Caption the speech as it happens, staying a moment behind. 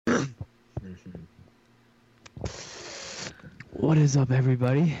What is up,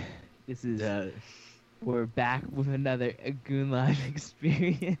 everybody? This is we're back with another Goon Live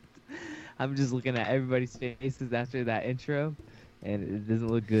experience. I'm just looking at everybody's faces after that intro, and it doesn't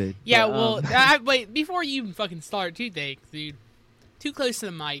look good. Yeah, but, wait, before you even fucking start, two things, dude. Too close to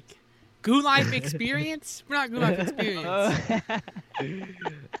the mic. Goon Life experience? We're not Goon Life experience. I'm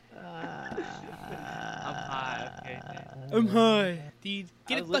high. Okay. I'm high, dude.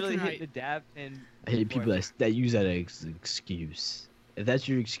 Get I it literally fucking hit the right. dab pin. I hate people that use that as an excuse. If that's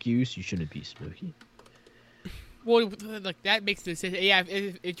your excuse, you shouldn't be smoking. Well, like that makes no sense. Yeah,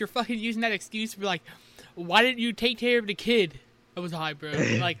 if you're fucking using that excuse to be like, why didn't you take care of the kid? I was high, bro.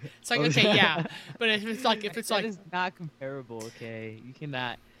 Like it's like okay, yeah, but if it's like That is not comparable. Okay, you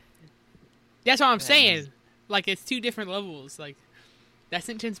cannot. that's what I'm saying. Like it's two different levels. Like that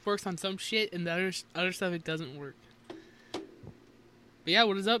sentence works on some shit, and the other stuff it doesn't work. But yeah,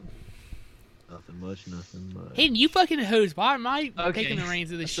 what is up? Nothing much. Hayden, you fucking host. Why am I Okay. taking the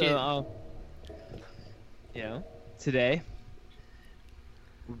reins of this So, shit? today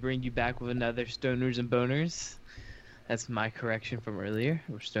we bring you back with another Stoners and Boners. That's my correction from earlier.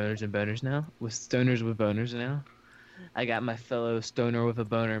 We're Stoners and Boners now. With Stoners with Boners now. I got my fellow Stoner with a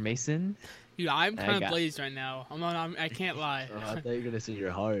Boner, Mason. Dude, I'm I kind of got- blazed right now. I can't lie. Oh, I thought you were gonna say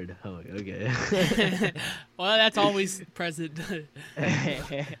you're hard. I'm like, okay. Well, that's always present.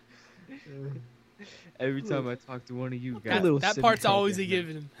 Every time I talk to one of you A guys. little that sip part's of always a coffee.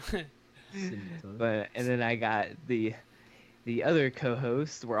 given. And then I got the other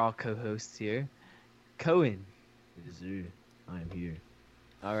co-host. We're all co-hosts here. Cohen. Yes, sir. I am here.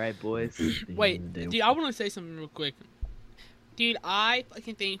 All right, boys. Wait, dude, I want to say something real quick. Dude, I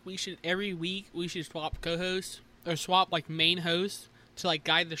fucking think every week we should swap co-hosts or swap like main hosts to like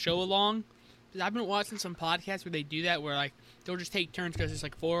guide the show along. Cause I've been watching some podcasts where they do that, where like they'll just take turns because there's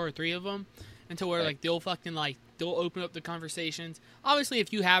like 4 or 3 of them, until where like they'll open up the conversations. Obviously, if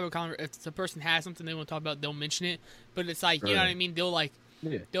if the person has something they want to talk about, they'll mention it. But it's like you know what I mean. They'll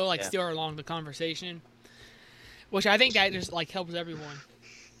Yeah. steer along the conversation, which I think that just like helps everyone.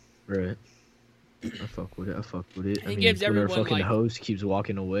 Right. I fuck with it. It I mean, gives when our everyone, fucking like- host keeps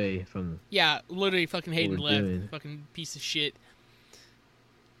walking away from, Yeah, literally fucking Hayden we're left. doing. Fucking piece of shit.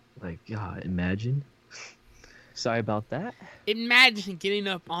 like, God, imagine. Sorry about that. Imagine getting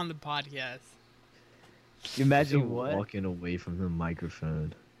up on the podcast. Imagine Him what? walking away from the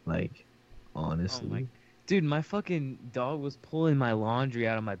microphone. Like, honestly. Oh my- Dude, my fucking dog was pulling my laundry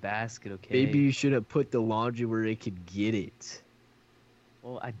out of my basket, okay? Maybe you should have put the laundry where it could get it.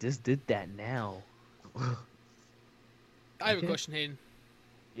 Well, I just did that now. I have Okay. a question, Hayden.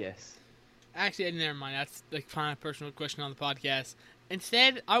 Yes. Actually, never mind. That's like kind of a personal question on the podcast.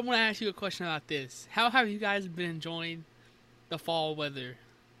 Instead, I want to ask you a question about this. How have you guys been enjoying the fall weather?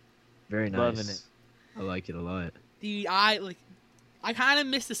 Very nice. Loving it. I like it a lot. I kind of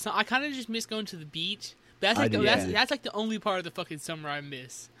miss the sun. I kind of just miss going to the beach. But that's I like do, that's yeah. that's like the only part of the fucking summer I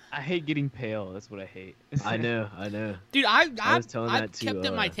miss. I hate getting pale. That's what I hate. I know. Dude, I I've was telling I've that to, kept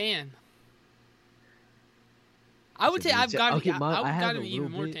up my tan. I would say I've gotten Okay, I've I have gotten a even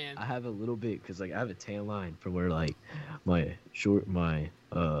little more bit. tan. I have a little bit because like I have a tan line from where like my swimming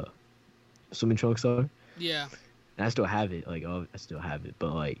trunks are, Yeah. and I still have it. Like I still have it,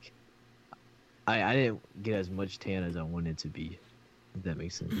 but like I didn't get as much tan as I wanted to be. If that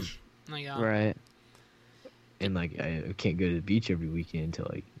makes sense. My God. Right. And like I can't go to the beach every weekend to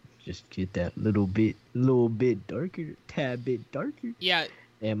like just get that little bit darker, tad bit darker. Yeah.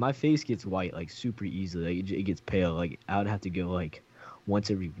 And my face gets white like super easily. Like it gets pale. Like I would have to go like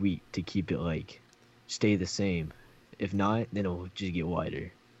once every week to keep it like stay the same. If not, then it'll just get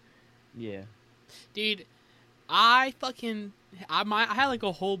whiter. Yeah. Dude, I had like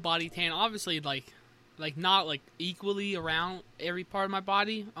a whole body tan. Obviously, like not like equally around every part of my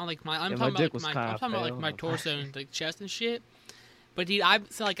body. On like I'm Yeah, talking my dick about was like kinda I'm talking about like pale. my torso and like chest and shit. But dude, I've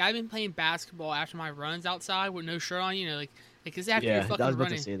been playing basketball after my runs outside with no shirt on. You know, like cause after you're Yeah, fucking I was about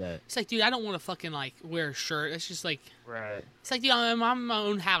running, to say that. it's like dude, I don't want to fucking like wear a shirt. It's just like Right. it's like dude, I'm in my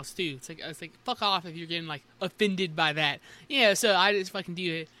own house too. It's like fuck off if you're getting like offended by that. Yeah, so I just fucking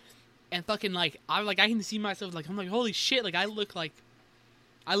do it. And fucking like I can see myself like I'm like holy shit, like I look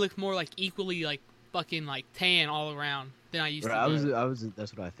more like equally like fucking like tan all around than I used Right, to. I was.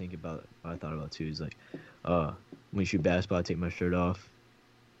 That's what I think about. What I thought about too. Is like, when we shoot basketball, I take my shirt off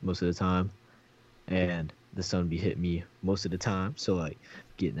most of the time, and the sun be hitting me most of the time. So like,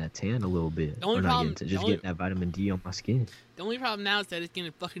 getting that tan a little bit, The only or not problem- getting the just only- getting that vitamin D on my skin. The only problem now is that it's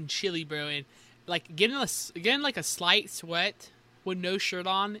getting fucking chilly, bro, and like getting like a slight sweat with no shirt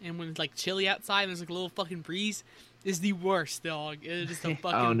on, and when it's like chilly outside and there's like a little fucking breeze, is the worst, dog. It is the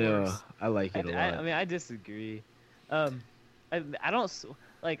fucking I don't know. worst. I like it a lot. I mean, I disagree. I don't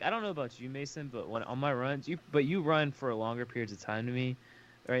like. I don't know about you, Mason, but when on my runs, you run for longer periods of time to me,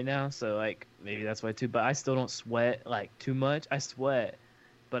 right now. So like maybe that's why too. But I still don't sweat like too much. I sweat,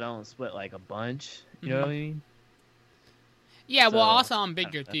 but I don't sweat like a bunch. You know what I mean? Yeah, well, So, also I'm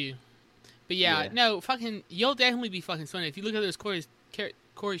bigger too. But yeah, Yeah. no, fucking, you'll definitely be fucking sweating. If you look at those Corey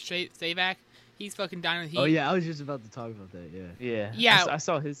Savak, he's fucking dying with heat. Oh yeah, I was just about to talk about that. Yeah. Yeah. Yeah. I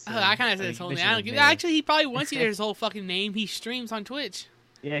saw his. I kind of said mean, his whole you name. I don't mentioned give, his name. actually, he probably wants you to hear his whole fucking name. He streams on Twitch.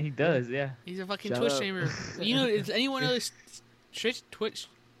 Yeah, he does. Yeah. He's a fucking Shout Twitch out. streamer. You know, does anyone know his Twitch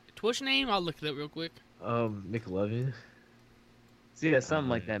name? I'll look it up real quick. McLovin. See, yeah, something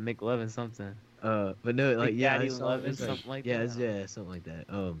like that. McLovin something. But no, like yeah, I Daddy saw Lovin', it's like, something like yeah, that. it's, yeah, something like that.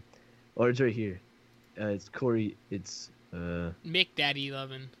 Or it's right here. It's Corey. It's Mick Daddy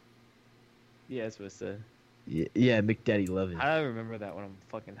Lovin'. Yeah, that's what it said. yeah, McDaddy Lovin. How do I remember that when I'm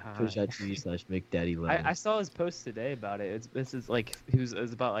fucking high? Twitch.tv/McDaddy Lovin. I saw his post today about it. This is like it was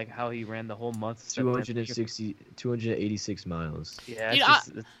about like how he ran the whole month. of September. 286 miles. Yeah, Dude, it's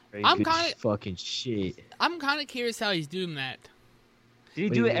crazy. I'm Good kinda- fucking shit. I'm kind of curious how he's doing that. Did he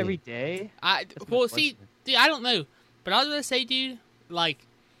What do do it you every mean? day? I That's my well, see, question. dude, I don't know, but I was gonna say, dude, like,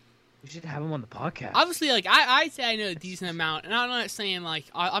 We should have him on the podcast. obviously, like, I say I know a decent amount, and I'm not saying like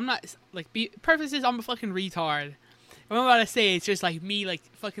I'm not like purposes. I'm a fucking retard. What I'm about to say it's just like me, like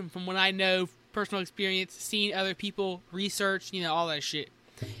fucking from what I know, personal experience, seeing other people, research, you know, all that shit,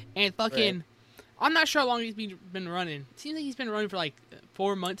 and fucking. Right. I'm not sure how long he's been running. It seems like he's been running for like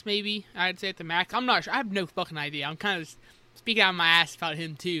 4 months, maybe. I'd say at the max. I'm not sure. I have no fucking idea. I'm kind of speaking out of my ass about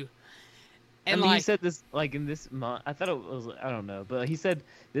him too. I And mean, he like, said this like in this month. I thought it was. I don't know, but he said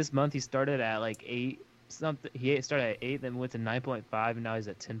this month he started at like 8 something. He started at 8, then went to 9.5, and now he's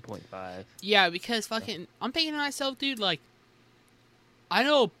at 10.5. yeah, because fucking, I'm thinking to myself, dude, like, I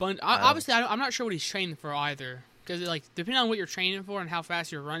know a bunch. Wow. Obviously, I'm not sure what he's training for either. Because, like, depending on what you're training for and how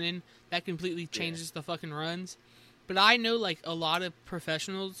fast you're running, that completely changes the fucking runs. But I know, like, a lot of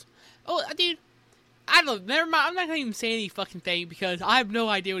professionals. Oh, dude, I don't. Never mind. I'm not gonna even say any fucking thing because I have no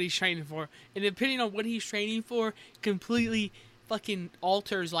idea what he's training for, and depending on what he's training for, completely fucking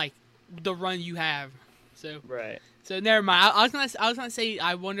alters like the run you have. So, Right. so never mind. I was gonna say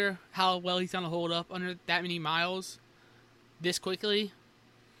I wonder how well he's gonna hold up under that many miles, this quickly.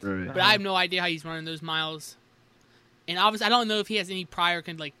 Right. But I have no idea how he's running those miles, and obviously I don't know if he has any prior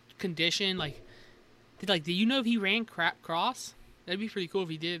condition. Like, do you know if he ran cross? That'd be pretty cool if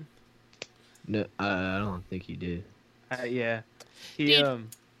he did. No, I don't think he did. Yeah. He Dude. and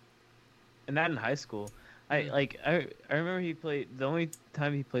not in high school. I remember he played the only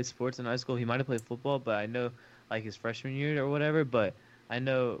time he played sports in high school. He might have played football, but I know like his freshman year or whatever. But I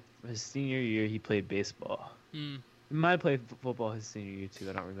know his senior year he played baseball. Hmm. He might have played football his senior year too.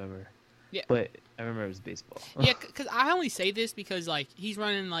 I don't remember. Yeah. But I remember it was baseball. Yeah, because I only say this because like he's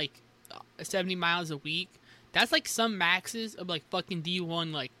running like 70 miles a week. That's like some maxes of like fucking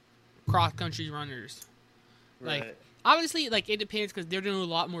D1 like cross country runners. Like, Right. obviously, like it depends because they're doing a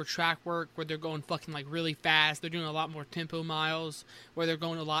lot more track work where they're going fucking like really fast. They're doing a lot more tempo miles where they're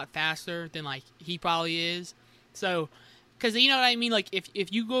going a lot faster than like he probably is. So, because you know what I mean. Like if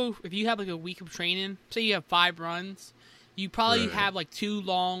you have like a week of training, say you have 5 runs, you probably Right. have like 2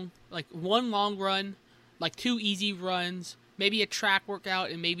 long, like 1 long run, like 2 easy runs, maybe a track workout,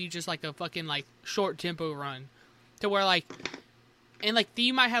 and maybe just like a fucking like short tempo run, to where like. And, like,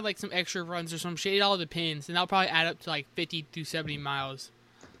 you might have, like, some extra runs or some shit. It all depends. And that'll probably add up to, like, 50 to 70 miles.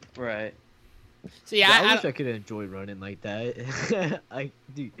 Right. So, yeah, I wish I could enjoy running like that.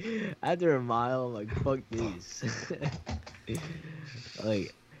 Dude, after a mile, I'm like, fuck this.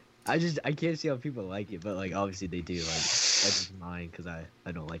 Like, I can't see how people like it, but, like, obviously they do. Like, that's just mine because I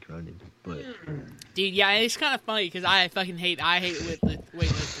don't like running. But, dude, yeah, it's kind of funny because I hate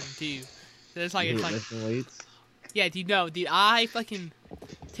weightlifting, too. So it's like, you it's hate like, lifting weights? yeah, dude, no, dude,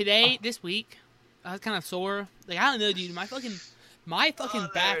 this week, I was kind of sore. Like, I don't know, dude, my fucking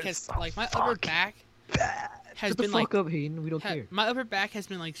back has, like, my upper back has Shut the been, fuck like, up, Hayden. We don't care. my upper back has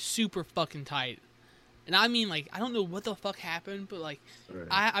been, like, super fucking tight. And I mean, like, I don't know what the fuck happened, but, like, Right.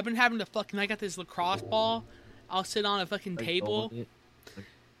 I've been having to fucking, I got this lacrosse ball. I'll sit on a fucking Like, table. holding it.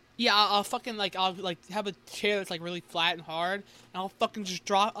 Yeah, I'll fucking, like, I'll, like, have a chair that's, like, really flat and hard. And I'll fucking just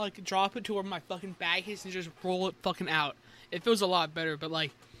drop it to where my fucking back is and just roll it fucking out. It feels a lot better, but,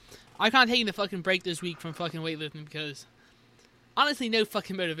 like, I kind of taking the fucking break this week from fucking weightlifting because, honestly, no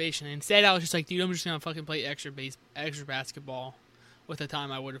fucking motivation. Instead, I was just like, dude, I'm just gonna fucking play extra basketball with the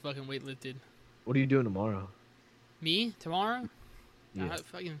time I would have fucking weightlifted. What are you doing tomorrow? Me tomorrow? Yeah.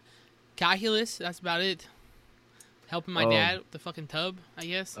 Fucking calculus. That's about it. Helping my dad with the fucking tub, I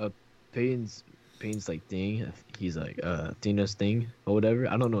guess. Peyton's Payne's like thing. He's like Athena's thing or whatever.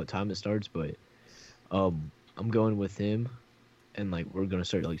 I don't know what time it starts, but I'm going with him, and like we're gonna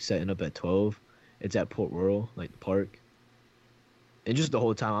start like setting up at 12. It's at Port Royal, like the park, and just the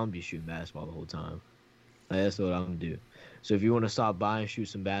whole time I'm gonna be shooting basketball the whole time. Like, that's what I'm gonna do. So if you want to stop by and shoot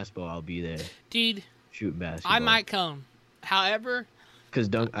some basketball, I'll be there. Dude, Shooting basketball. I might come. However, Because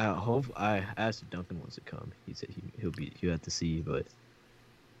I asked if Duncan wants to come. He said he'll have to see, but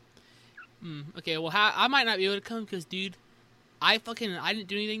okay, well, I might not be able to come because, dude, I didn't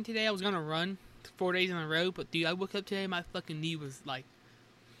do anything today. I was gonna run 4 days in a row, but dude, I woke up today, my fucking knee was like,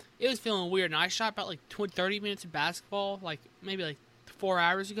 it was feeling weird, and I shot about like 30 minutes of basketball, like maybe like 4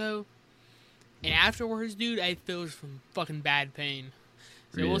 hours ago, and afterwards, dude, I feel some fucking bad pain.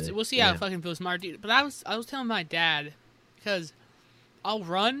 So really? we'll see how it fucking feels tomorrow, dude. But I was telling my dad, because I'll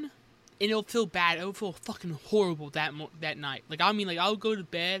run and it'll feel bad. It'll feel fucking horrible that night. Like I'll go to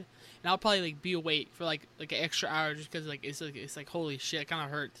bed and I'll probably like be awake for like an extra hour just because it's like holy shit, it kind of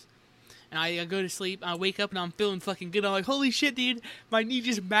hurts. And I go to sleep, and I wake up, and I'm feeling fucking good. I'm like, holy shit, dude, my knee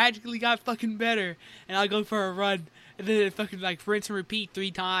just magically got fucking better. And I'll go for a run, and then it fucking like rinse and repeat 3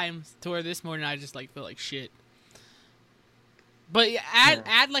 times. To where this morning I just like feel like shit. But yeah,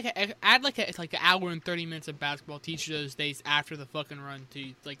 add like an hour and 30 minutes of basketball. Teach you those days after the fucking run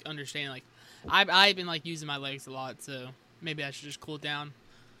to like understand. Like I've been like using my legs a lot, so maybe I should just cool down.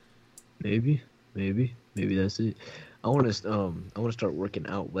 maybe that's it. I want to start working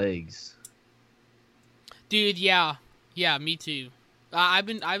out legs. Dude, yeah, me too. I've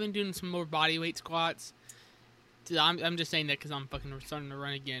been doing some more body weight squats. Dude, I'm just saying that because I'm fucking starting to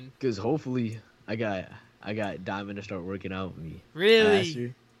run again. Because hopefully I got Diamond to start working out with me. Really?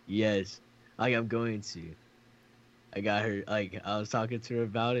 Faster. Yes. Like I'm going to. I got her. Like I was talking to her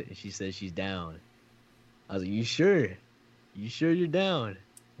about it, and she said she's down. I was like, "You sure? You sure you're down?"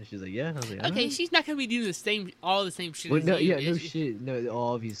 And she's like, "Yeah." I was like, Okay, "Alright." she's not gonna be doing all the same shit Well, as no, you. yeah, no is she? shit. No,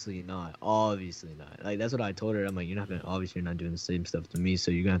 obviously not. Obviously not. Like that's what I told her. I'm like, obviously you're not doing the same stuff to me,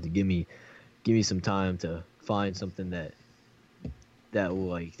 so you're gonna have to give me some time to find something that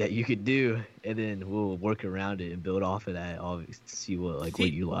will that you could do, and then we'll work around it and build off of that. See what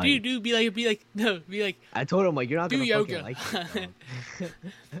you like. Dude, be like. I told him like you're not Do gonna yoga. fucking like it.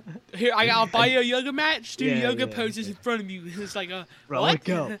 Here, I'll buy you a yoga mat. Just do Yeah, yoga yeah, poses yeah. in front of you. It's like Bro, what? work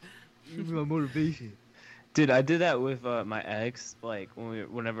out. Give me my motivation. Dude, I did that with my ex, like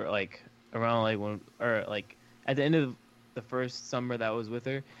whenever like around like when or like at the end of the first summer that I was with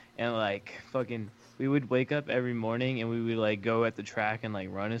her, and like fucking we would wake up every morning and we would like go at the track and like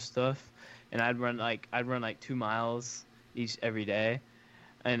run and stuff, and I'd run like 2 miles every day,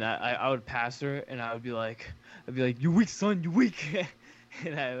 and I would pass her and I'd be like you weak son, you weak,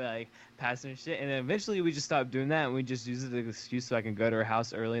 and I would like pass her and shit, and then eventually we just stopped doing that and we just used it as an excuse so I can go to her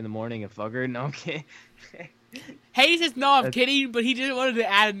house early in the morning and fuck her. No, I'm kidding. Hayes says no, I'm kidding, but he just wanted to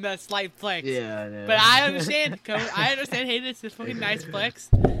add in that slight flex. Yeah, I know. But I understand. I understand. Hey, this is a fucking nice flex.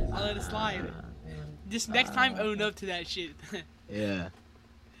 I'll let it slide. Just next time, own up to that shit. Yeah.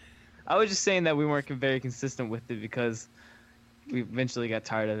 I was just saying that we weren't very consistent with it because we eventually got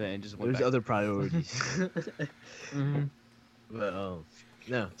tired of it and just went There's back. other priorities. Mhm. But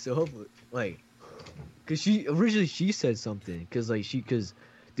no. So hopefully, like, cause she said something, cause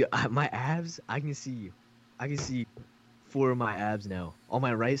my abs, I can see 4 of my abs now. On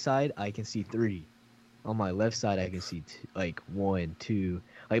my right side, I can see 3. On my left side, I can see 1, 2.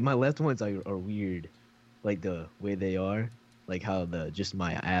 Like my left ones are weird, like the way they are, like how just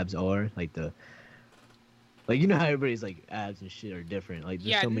my abs are, like you know how everybody's like abs and shit are different. Like there's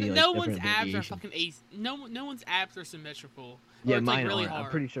Yeah, so many like no one's different abs are variations. fucking ace. No one's abs are symmetrical. Or Yeah, it's, like, mine really aren't. hard.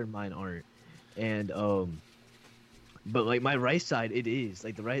 I'm pretty sure mine aren't. And but like my right side, it is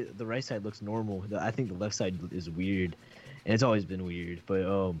like the right side looks normal. I think the left side is weird, and it's always been weird. But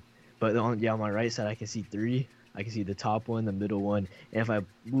on my right side, I can see 3. I can see the top one, the middle one, and if I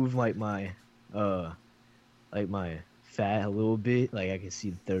move like my fat a little bit, like I can see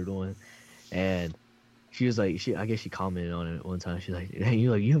the 3rd one. And she was like, I guess she commented on it one time. She's like, "Hey,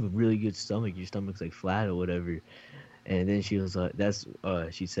 you have a really good stomach. Your stomach's like flat or whatever." And then she was like,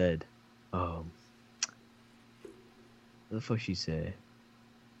 she said, what the fuck she said?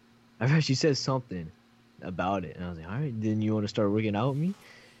 I heard she said something about it, and I was like, all right, then you want to start working out with me?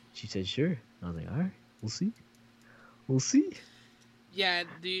 She said, sure. I was like, all right, we'll see. Yeah,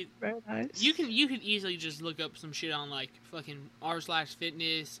 dude. Very nice. You can easily just look up some shit on like fucking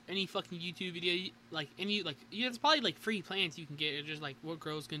r/fitness, any fucking YouTube video, there's probably like free plans you can get. It's just like what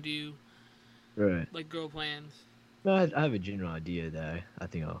girls can do, Right. like girl plans. No, I have a general idea that I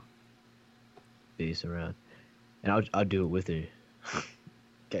think I'll base around, and I'll do it with her.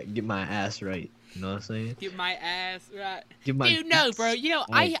 get my ass right. You know what I'm saying? Get my ass right. Get my Dude, no, bro. You know,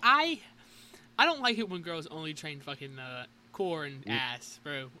 Right. I don't like it when girls only train fucking core and ass,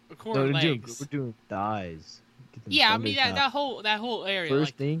 bro. Or core No, and we're doing, legs. we're doing thighs. Get them Yeah, I mean thunder thighs. that whole area.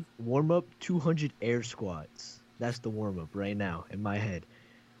 First Like, thing, warm up 200 air squats. That's the warm up right now in my head.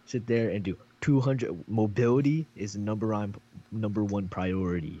 Sit there and do 200. Mobility is number one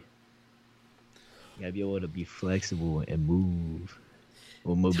priority. You gotta be able to be flexible and move.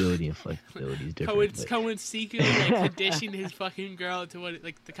 Well, mobility and flexibility is different. but- Cohen's secretly like conditioned his fucking girl to what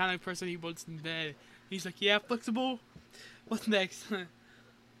like the kind of person he wants in bed. He's like, yeah, flexible. What's next?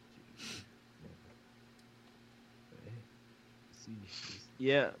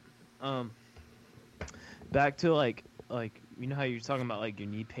 Yeah. Back to like you know how you're talking about like your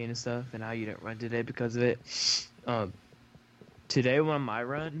knee pain and stuff and how you didn't run today because of it. Today when I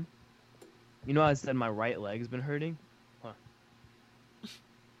run, you know I said my right leg's been hurting. Huh.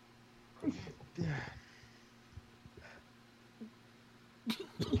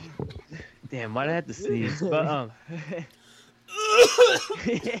 Damn, why'd I have to sneeze? But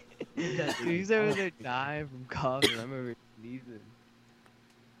he's over there dying from coughing. I'm over sneezing.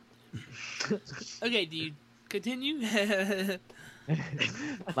 Okay, dude, continue.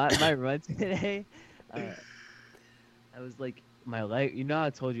 my run today, I was like my leg. You know how I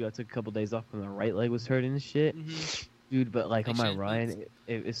told you I took a couple days off when my right leg was hurting and shit, dude. But like on my run,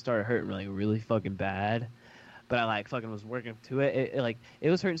 it started hurting like really fucking bad. But I like fucking was working to it. It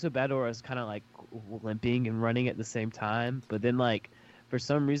was hurting so bad, or I was kind of like limping and running at the same time. But then like for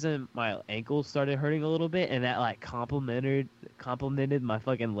some reason my ankle started hurting a little bit, and that like complemented my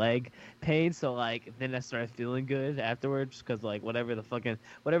fucking leg pain. So like then I started feeling good afterwards because like whatever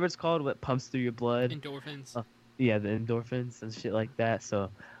it's called, what pumps through your blood. Endorphins. Yeah, the endorphins and shit like that. So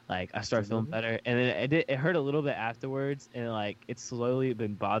like I started feeling better, and then it hurt a little bit afterwards, and like it's slowly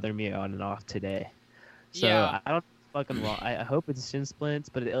been bothering me on and off today. So Yeah. I don't fucking wrong. I hope it's shin splints,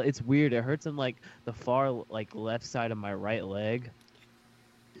 but it's weird. It hurts on like the far like left side of my right leg,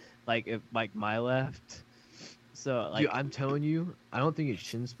 like my left. So like Dude, I'm telling you, I don't think it's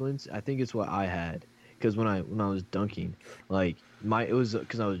shin splints. I think it's what I had. Because when I was dunking, like it was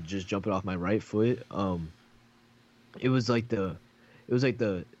because I was just jumping off my right foot. It was like the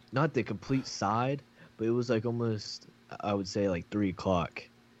not the complete side, but it was like almost I would say like 3 o'clock,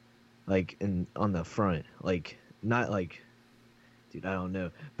 like on the front, like not like, dude, I don't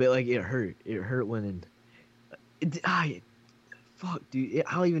know, but like it hurt. It hurt when fuck, dude,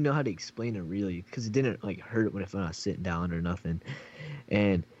 I don't even know how to explain it really, because it didn't like hurt when I was sitting down or nothing,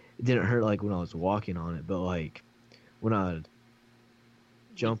 and it didn't hurt like when I was walking on it, but like when I'd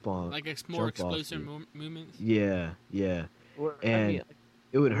jump on, Like more jump off explosive it. movements. Yeah, or, and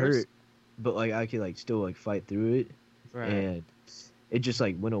it would worst- hurt, but like I could like still like fight through it, right. and it just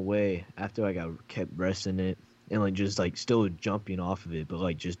like went away after like I kept resting it and like just like still jumping off of it, but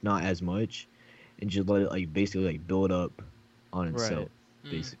like just not as much, and just let it like basically like build up on itself,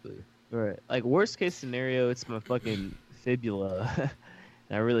 basically. Right. Like worst case scenario, it's my fucking fibula, and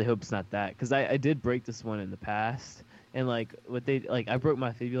I really hope it's not that, because I did break this one in the past, and like I broke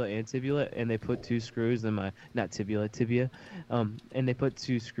my fibula and tibia, and they put 2 screws in my tibia, and they put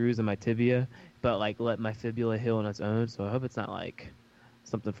 2 screws in my tibia, but like let my fibula heal on its own. So I hope it's not like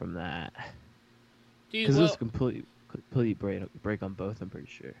something from that, Dude, because it was well, complete break on both. I'm pretty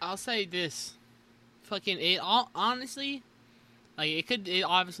sure. I'll say this, fucking honestly, like it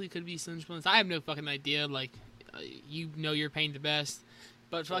obviously could be shin splints. I have no fucking idea. Like, you know your pain the best,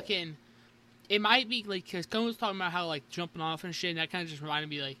 but fucking, it might be like because Cohen was talking about how like jumping off and shit, and that kind of just reminded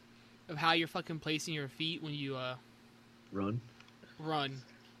me like of how you're fucking placing your feet when you Run.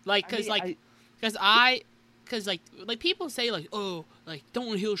 like I mean, because like people say like, oh, like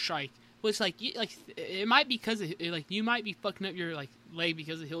don't heel strike. Well, it's like it might be because like you might be fucking up your like leg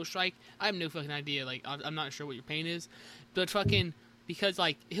because of heel strike. I have no fucking idea. Like I'm not sure what your pain is, but fucking because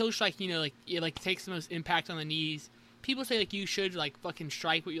like heel strike, you know, like it like takes the most impact on the knees. People say like you should like fucking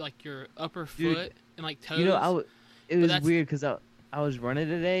strike with your upper Dude, foot and like toes. You know, it But was that's- weird because I was running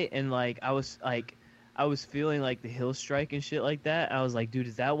today, and like I was feeling like the heel strike and shit like that. I was like, dude,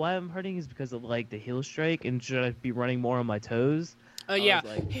 is that why I'm hurting? Is because of like the heel strike, and should I be running more on my toes? Yeah. I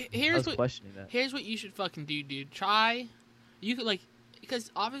was, like, I Here's was what questioning that. Here's what you should fucking do, dude. Try, you could like, because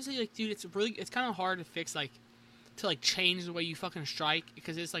obviously, like, dude, it's kind of hard to fix, like, to like change the way you fucking strike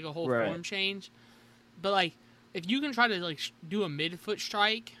because it's like a whole Right. form change. But like, if you can try to like do a mid-foot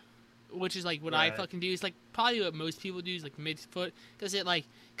strike, which is like what I Right. fucking do, is like probably what most people do is like mid-foot, because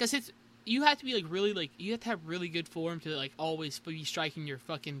it's you have to be like really like you have to have really good form to like always be striking your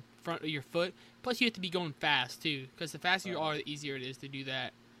fucking front of your foot. Plus, you have to be going fast too, because the faster you are, the easier it is to do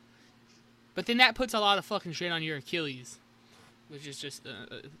that. But then that puts a lot of fucking strain on your Achilles, which is just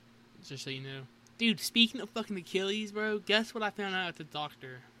so you know. Dude, speaking of fucking Achilles, bro, guess what I found out at the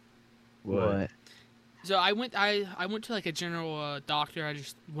doctor? What? So I went to like a general doctor. I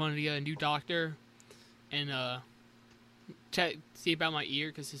just wanted to get a new doctor and check see about my ear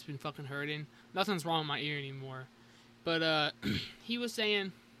because it's been fucking hurting. Nothing's wrong with my ear anymore. But he was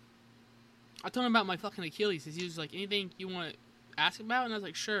saying, I told him about my fucking Achilles. He was like, anything you want to ask about? And I was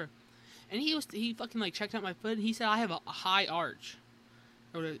like, sure. And he fucking like checked out my foot and he said I have a high arch.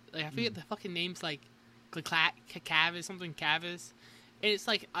 Or like, I forget the fucking name's like Cavis, something Cavis. And it's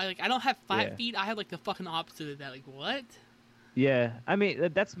like I don't have flat feet. I have like the fucking opposite of that. Like what? Yeah, I mean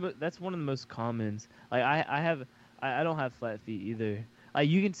that's one of the most commons. Like I don't have flat feet either. Like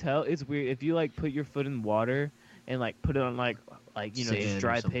you can tell it's weird if you like put your foot in water and like put it on like you know Sand just or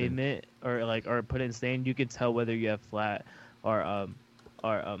dry something. pavement or put it in sand. You can tell whether you have flat or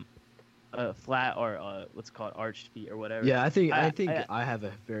flat or what's it called arched feet or whatever. Yeah, I think I- I have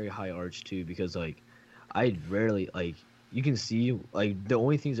a very high arch too because like I rarely like you can see like the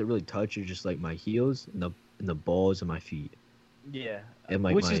only things that really touch are just like my heels and the balls of my feet Yeah, and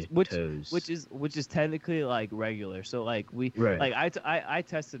like my toes. which is technically like regular. So like Right. like I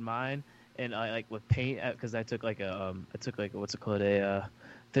tested mine and I like with paint because I took like a what's it called a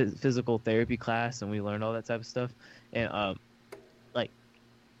physical therapy class and we learned all that type of stuff and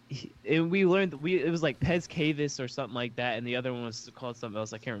and we learned it was like pes cavis or something like that and the other one was called something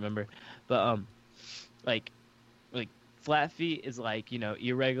else I can't remember but like flat feet is like you know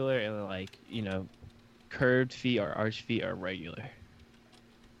irregular and like you know curved feet or arched feet are regular.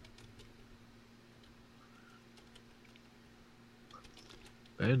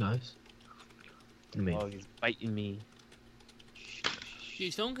 Very nice. I mean, Oh, he's biting me.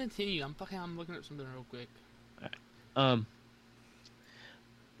 Dude, don't continue. I'm looking up something real quick.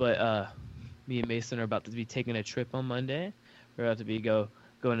 But me and Mason are about to be taking a trip on Monday. We're about to be going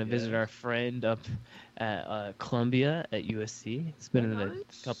to visit our friend up at Columbia at USC. Spending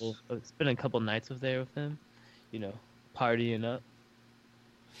a couple nights with him, you know, partying up.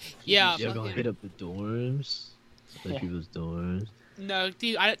 Yeah, you're gonna fucking- hit up the dorms, like Yeah. people's dorms. No,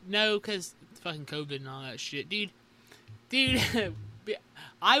 dude, no, because fucking COVID and all that shit, dude.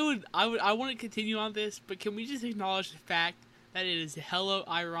 I want to continue on this, but can we just acknowledge the fact that it is hella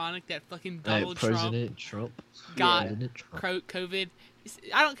ironic that fucking Donald President Trump got President Trump. COVID.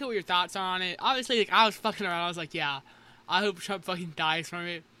 I don't care what your thoughts are on it. Obviously, like I was fucking around. I was like, yeah, I hope Trump fucking dies from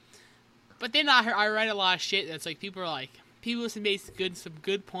it. But then I read a lot of shit that's like people made some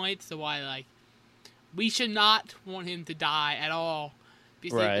good points to why like we should not want him to die at all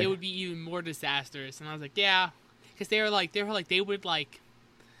because like, Right. it would be even more disastrous. And I was like, yeah, because they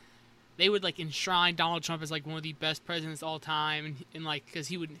would enshrine Donald Trump as like one of the best presidents of all time, and like because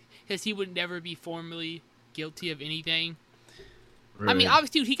he would never be formally guilty of anything. I mean, Right.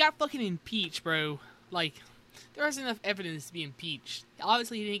 obviously, dude, he got fucking impeached, bro. Like, there was enough evidence to be impeached.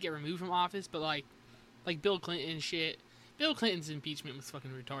 Obviously, he didn't get removed from office, but like Bill Clinton and shit. Bill Clinton's impeachment was fucking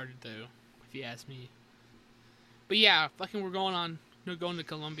retarded, though, if you ask me. But yeah, fucking, we're going to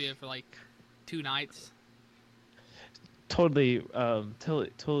Colombia for like 2 nights. Totally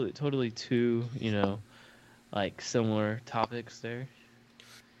two, you know, like similar topics there.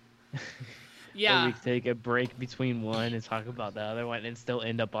 Or Yeah, we could take a break between one and talk about the other one and still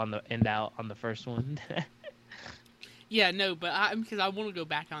end out on the first one. yeah, no, but because I want to go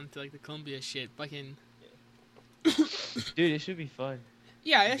back onto like the Colombia shit, fucking. Dude, it should be fun.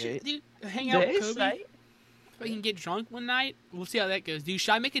 Yeah, that shit, dude, hang out with Kobe. Right? Fucking get drunk one night. We'll see how that goes, dude.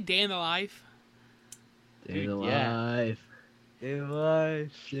 Should I make a day in the life? Stay Dude, yeah. alive. In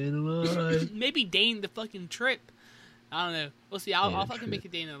life. Stay alive. Maybe Dane the fucking trip. I don't know. We'll see. I'll fucking trip. make a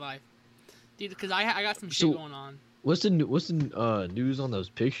day in the life, dude. Because I got some shit So- going on, What's the news on those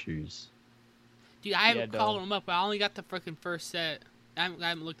pictures? dude. I haven't Yeah, called dog. them up. But I only got the freaking first set. I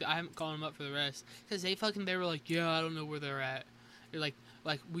haven't called them up for the rest because they were like, yeah, I don't know where they're at. They're like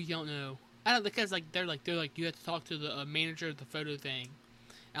we don't know. I don't because like they're like you have to talk to the manager of the photo thing.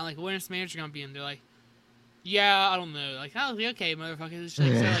 And I'm like, when's the manager gonna be in? They're like, yeah, I don't know. Like, I was like, okay, motherfucker. It's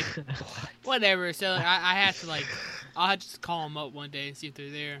like, so like, whatever. So like, I have to like, I'll have to just call them up one day and see if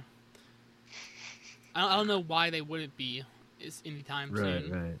they're there. I don't know why they wouldn't be. It's anytime Right,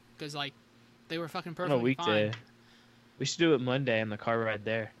 soon. right. Because like, they were fucking On a perfectly weekday. fine. We should do it Monday on the car ride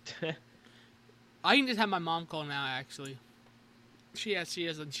there. I can just have my mom call now. Actually, she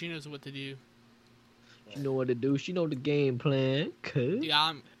knows what to do. She know what to do. She know the game plan. Cool.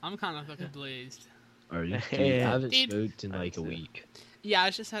 Yeah, I'm kind of fucking blazed. Are you? Dude, Yeah. I haven't Dude. smoked in like a That's it. week. Yeah, I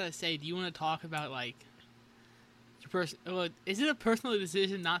was just had to say, do you want to talk about like Is it a personal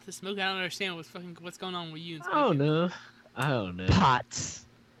decision not to smoke? I don't understand what's going on with you. And I don't smoking. know. I don't know. Pots.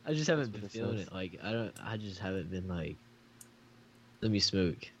 I just haven't That's been what it feeling says. it. Like I just haven't been like, let me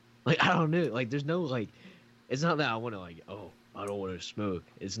smoke. Like I don't know. Like there's no like, it's not that I want to like, oh, I don't want to smoke.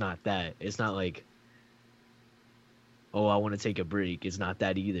 It's not that. It's not like, oh, I want to take a break. It's not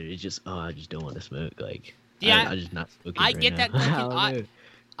that either. It's just, oh, I just don't want to smoke. Like, Yeah, I just not smoking. I right get now. that I fucking- don't know.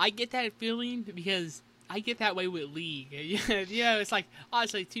 I get that feeling because I get that way with League. It's like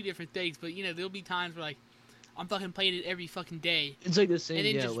obviously two different things, but there'll be times where like I'm fucking playing it every fucking day. It's like the same, And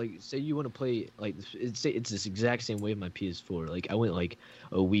then yeah. just- Like, say you want to play, like, it's this exact same way with my PS4. Like, I went like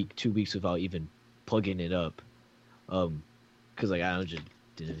a week, 2 weeks without even plugging it up, cause like I just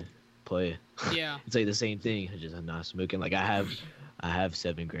didn't play. Yeah. It's like the same thing. I'm not smoking. Like I have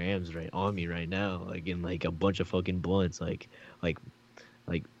 7 grams right on me right now, like in like a bunch of fucking blunts, like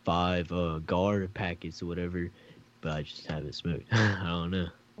 5 guard packets or whatever. But I just haven't smoked. I don't know.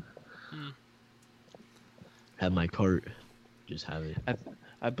 Hmm. Have my cart, just have it.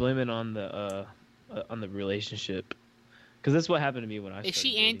 I blame it on the relationship, because that's what happened to me when I. Is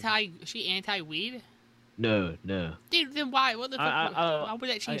started she anti weed? No. Dude, then why? What the fuck? Why would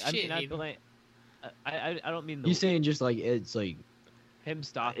that I, change I shit? mean, I Hayden? blame. I don't mean the You saying just like it's like him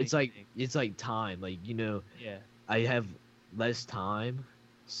stopping. it's like time. Like yeah. I have less time,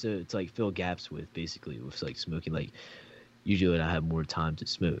 so to like fill gaps with basically with like smoking. Like usually I have more time to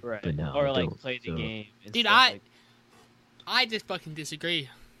smoke, Right. but now Or I like don't, play the so- game. And Dude, stuff like- I just fucking disagree.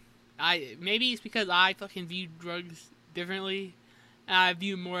 Maybe it's because I fucking view drugs differently, and I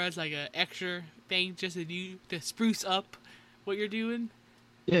view more as like a extra thing just to spruce up what you're doing.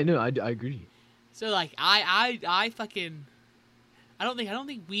 Yeah, no, I agree. So like I fucking I don't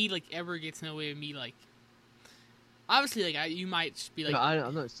think weed like ever gets in the way of me like. Obviously, like you might just be like No,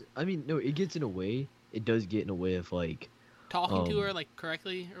 I'm not. I mean, no, it gets in a way. It does get in a way of like. talking to um, her like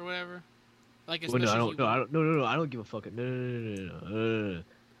correctly or whatever. Like Well, no, I especially don't. if No, you- I don't. No. I don't give a fuck. No.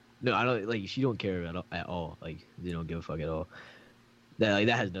 No, I don't. Like, she don't care at all. Like, they don't give a fuck at all. That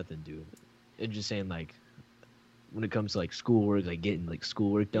has nothing to do with it. I'm just saying, like, when it comes to like schoolwork, like getting like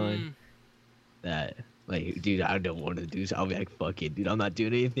schoolwork done, that like, dude, I don't want to do. So I'll be like, fuck it, dude. I'm not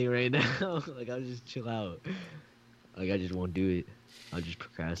doing anything right now. Like, I'll just chill out. Like, I just won't do it. I'll just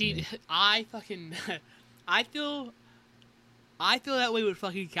procrastinate. Dude, I fucking I feel that way with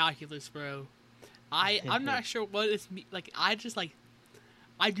fucking calculus, bro. I'm not sure what it's like. I just like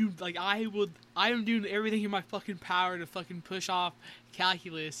I do like I am doing everything in my fucking power to fucking push off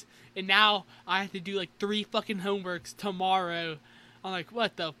calculus, and now I have to do like 3 fucking homeworks tomorrow. I'm like,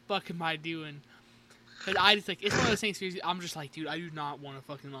 what the fuck am I doing? Cause I just like it's one of those things. Seriously, I'm just like, dude, I do not want to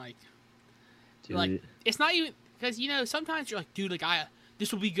fucking like. Do like, it. It's not even because sometimes you're like, dude, like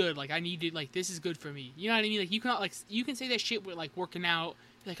this will be good. Like I need to like this is good for me. You know what I mean? Like you can say that shit with like working out.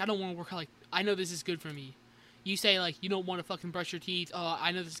 Like I don't want to work out. Like I know this is good for me. You say like you don't want to fucking brush your teeth. Oh,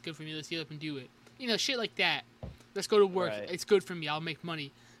 I know this is good for me. Let's get up and do it. Shit like that. Let's go to work. Right. It's good for me. I'll make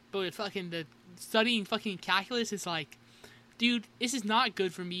money. But with fucking the studying fucking calculus is like, dude, this is not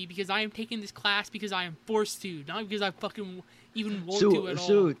good for me because I am taking this class because I am forced to, not because I fucking even want to at all.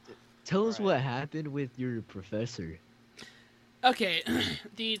 So, tell us Right. what happened with your professor. Okay,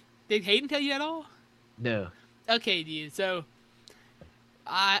 dude, did Hayden tell you at all? No. Okay, dude. So,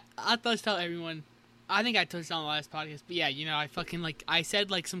 I thought to tell everyone. I think I touched on the last podcast, but yeah, I fucking like I said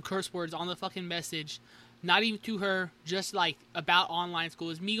like some curse words on the fucking message, not even to her, just like about online school.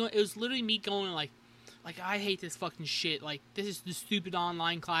 It was literally me going like I hate this fucking shit. Like this is the stupid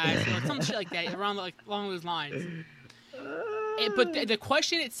online class, or some shit like that along those lines. But the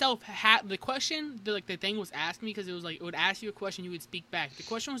question itself the thing was asked me because it was like it would ask you a question, you would speak back. The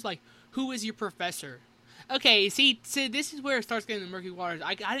question was like, who is your professor? Okay, see, so this is where it starts getting the murky waters.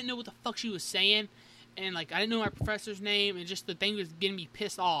 I didn't know what the fuck she was saying, and like I didn't know my professor's name, and just the thing was getting me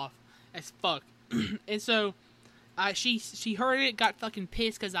pissed off as fuck. And so, she heard it, got fucking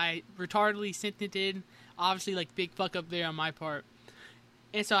pissed because I retardedly sent it in. Obviously, like big fuck up there on my part.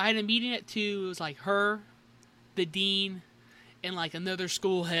 And so I had a meeting at 2. It was like her, the dean, and like another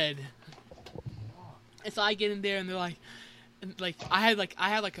school head. And so I get in there and they're like, I had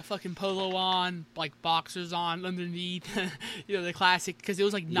like a fucking polo on, like boxers on underneath, the classic, because it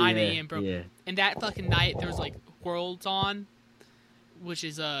was like 9 a.m. bro. Yeah. And that fucking night there was like Worlds on, which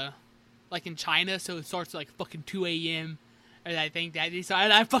is like in China, so it starts at like fucking 2 a.m. And I think that is, so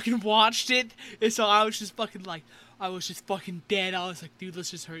I fucking watched it, and so I was just fucking dead. I was like, dude,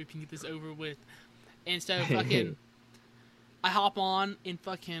 let's just hurry up and get this over with. And so fucking, I hop on and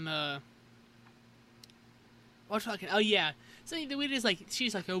fucking oh yeah. So the way it is like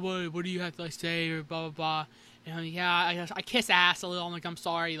she's like, oh what do you have to like say or blah blah blah, And I'm like, yeah, I kiss ass a little. I'm like, I'm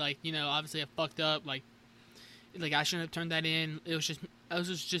sorry. Like, you know, obviously I fucked up. Like I shouldn't have turned that in. It was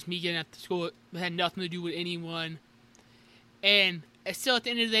just me getting at the school. It had nothing to do with anyone. And still, at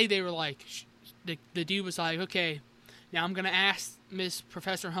the end of the day, they were like, the dude was like, okay, now I'm gonna ask Miss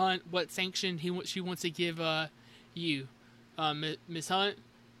Professor Hunt what sanction she wants to give you, Miss Hunt,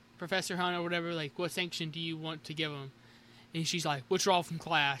 Professor Hunt or whatever. Like, what sanction do you want to give him? And she's like, withdraw from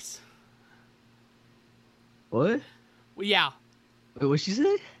class. What? Well, yeah. Wait, what'd she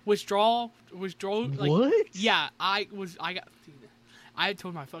say? Withdraw. Like, What? Yeah, I had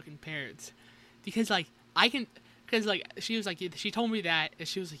told my fucking parents because like she was like, she told me that and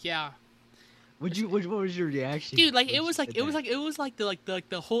she was like, yeah. What was your reaction? Dude, like it was like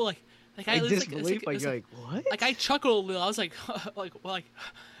the whole like I was disbelief, like, you're like, what? Like I chuckled a little. I was like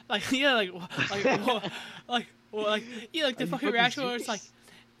yeah, the fucking reaction where it's like,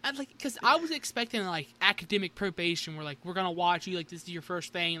 because I was expecting like academic probation, where like we're gonna watch you, like this is your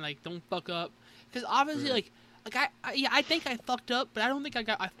first thing, like don't fuck up, because obviously I think I fucked up, but I don't think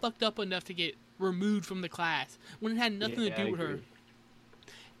I fucked up enough to get removed from the class when it had nothing to do with her.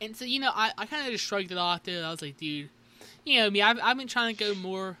 And so, you know, I kind of just shrugged it off there. I was like, dude, you know me, I've been trying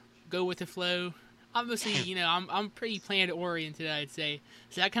to go with the flow. Obviously, you know, I'm pretty planet oriented, I'd say.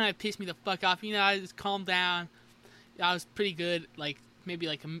 So that kind of pissed me the fuck off. You know, I just calmed down. I was pretty good, like maybe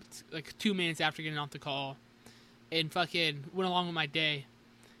like 2 minutes after getting off the call, and fucking went along with my day.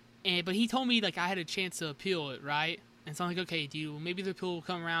 But he told me like I had a chance to appeal it, right? And so I'm like, okay, dude, well, maybe the appeal will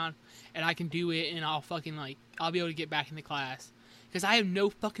come around and I can do it, and I'll be able to get back into class. Because I have no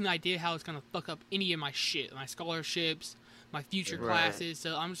fucking idea how it's gonna fuck up any of my shit, my scholarships, my future classes.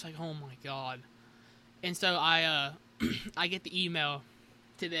 So I'm just like, oh my god. And so I get the email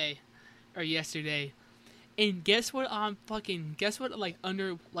today or yesterday, and guess what? Like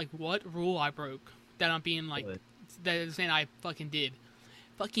under like what rule I broke that I'm being like that is saying I fucking did,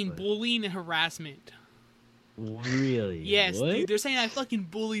 fucking bullying and harassment. Really? Yes, what? dude. They're saying I fucking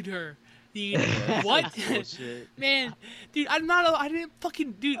bullied her. Dude, what? Man, dude, I didn't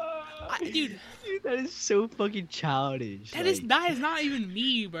fucking, dude, dude, that is so fucking childish. That is not even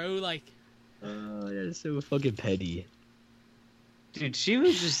me, bro. Like, that is so fucking petty. Dude, she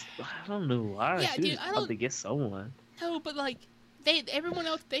was just, I don't know why. Yeah, she dude, was about to get someone. No, but like, everyone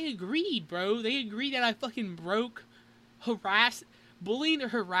else, they agreed, bro. They agreed that I fucking broke, bullying or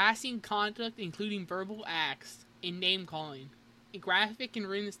harassing conduct, including verbal acts and name calling. Graphic and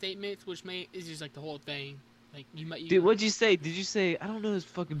written statements, which is just like the whole thing. Like dude, what'd you say? Did you say I don't know his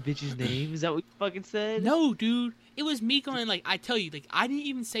fucking bitch's name? Is that what you fucking said? No, dude. It was me going like, I tell you, like I didn't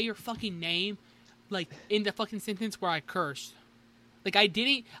even say your fucking name, like in the fucking sentence where I cursed. Like I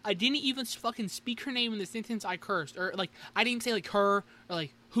didn't even fucking speak her name in the sentence I cursed, or like I didn't say like her or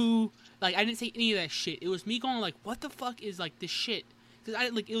like who. Like I didn't say any of that shit. It was me going like, what the fuck is like this shit?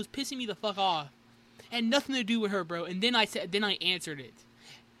 Because it was pissing me the fuck off. Had nothing to do with her, bro. And then I answered it.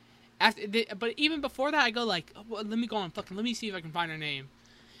 But even before that, I go like, well, let me go on let me see if I can find her name.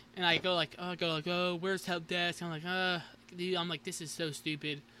 And I go like, oh, where's help desk? And I'm like, dude, I'm like, this is so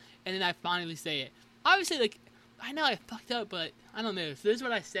stupid. And then I finally say it. Obviously, like, I know I fucked up, but I don't know. So this is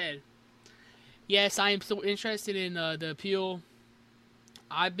what I said. Yes, I am still interested in the appeal.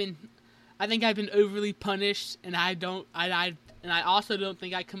 I think I've been overly punished, and I also don't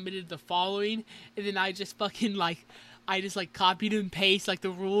think I committed the following. And then I just fucking I copied and pasted like the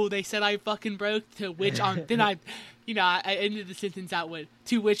rule they said I fucking broke, to which I ended the sentence out with,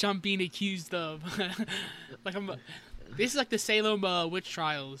 to which I'm being accused of. This is like the Salem witch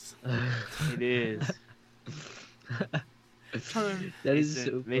trials. It is. That is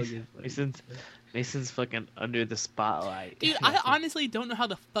so fucking funny. Mason's fucking under the spotlight. Dude, I honestly don't know how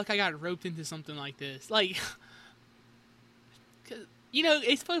the fuck I got roped into something like this. Like, you know,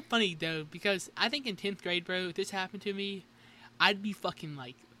 it's so funny though, because I think in 10th grade, bro, if this happened to me, I'd be fucking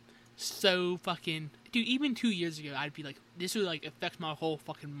like, so fucking, dude, even 2 years ago, I'd be like, this would like affect my whole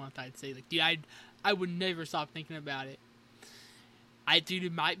fucking month, I'd say. Like, dude, I would never stop thinking about it. Dude,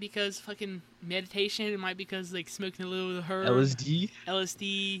 it might because fucking meditation, it might because like smoking a little of the herb.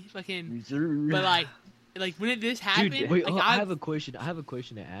 LSD, fucking, but like when did this happen? Dude, wait, like, I have a question. I have a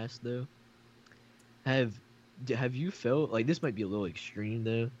question to ask though. Have you felt like, this might be a little extreme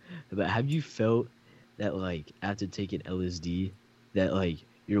though, but have you felt that like after taking LSD that like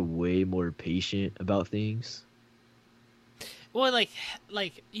you're way more patient about things? Well, like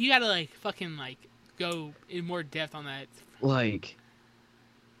you gotta like fucking like go in more depth on that. Like,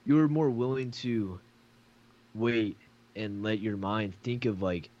 you're more willing to wait and let your mind think of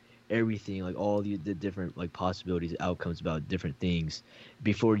like everything, like all the different like possibilities, outcomes about different things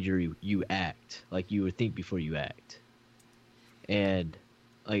before you act. Like you would think before you act, and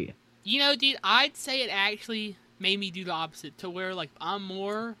like You know, dude, I'd say it actually made me do the opposite. To where like I'm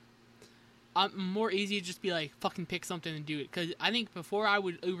more easy to just be like fucking pick something and do it. Because I think before I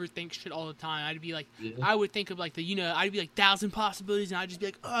would overthink shit all the time. I'd be like, yeah. I would think of like I'd be like 1,000 possibilities, and I'd just be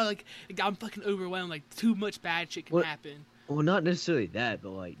like, oh, like I'm fucking overwhelmed. Like too much bad shit can What? happen. Well, not necessarily that, but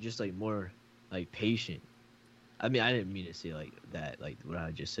like just like more like patient. I mean, I didn't mean to say like that, like what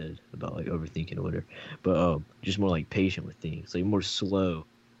I just said about like overthinking or whatever, but just more like patient with things, like more slow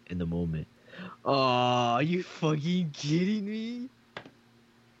in the moment. Oh, are you fucking kidding me?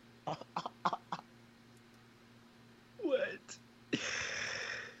 What?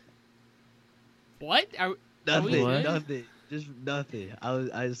 What? Nothing. What? Nothing. Just nothing.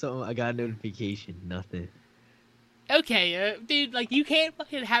 I got a notification. Nothing. Okay, dude, like you can't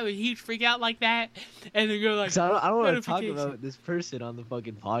fucking have a huge freak out like that, and then go like, So I don't want to talk notification. about this person on the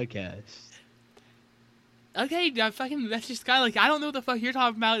fucking podcast. okay, that's just kind of like I don't know what the fuck you're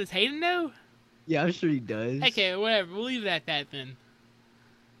talking about. Is Hayden know? Yeah, I'm sure he does. Okay, whatever. We'll leave it at that then.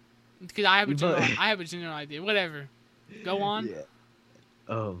 Because I have a But- general idea. Whatever. Go on.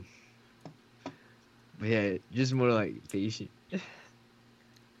 Yeah. But yeah, just more like patient.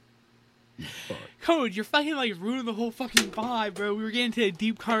 Fuck. Code, you're fucking like ruining the whole fucking vibe, bro. We were getting into a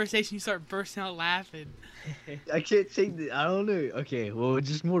deep conversation. You start bursting out laughing. I can't take the. I don't know. Okay, well,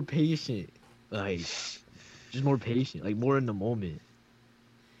 just more patient. Like, just more patient. Like more in the moment.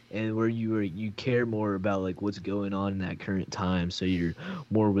 And where you care more about like what's going on in that current time, so you're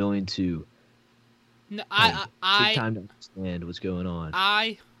more willing to No, like, take I time to understand what's going on.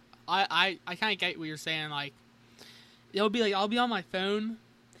 kind of get what you're saying. Like, it'll be like I'll be on my phone,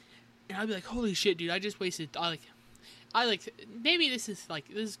 and I'll be like, "Holy shit, dude! I just wasted." I maybe this is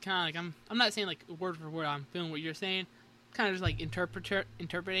kind of like I'm not saying like word for word. I'm feeling what you're saying. Kind of just like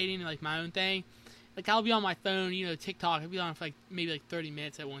interpreting like my own thing. Like I'll be on my phone, TikTok. I'll be on for like maybe like 30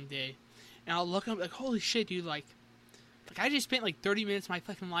 minutes at one day, and I'll look up like, "Holy shit, dude!" Like I just spent like 30 minutes of my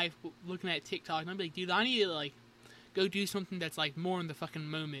fucking life looking at TikTok, and I'll be like, "Dude, I need to like go do something that's like more in the fucking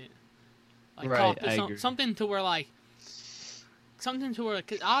moment." Like Right, talk to I agree. something to where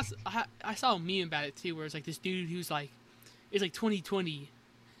cause I saw a meme about it too, where it's like this dude who's like, it's like 2020,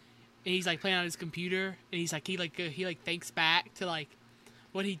 and he's like playing on his computer, and he's like he thinks back to like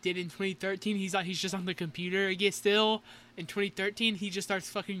what he did in 2013. He's just on the computer again still. In 2013, he just starts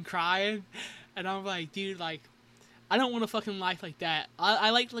fucking crying, and I'm like, dude, like, I don't want a fucking life like that.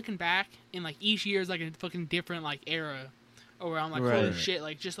 I like looking back, and like each year is like a fucking different like era, or where I'm like, holy Right. shit,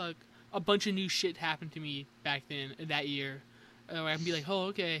 like just like a bunch of new shit happened to me back then that year. Or I can be like, oh,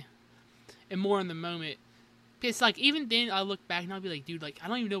 okay, and more in the moment. It's like even then I look back and I'll be like, dude, like I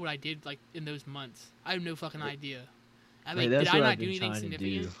don't even know what I did like in those months. I have no fucking idea. I'm like, Like, did that's I what not I've do been anything trying to do.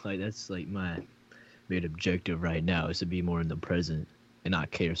 significant? Like that's like my main objective right now is to be more in the present and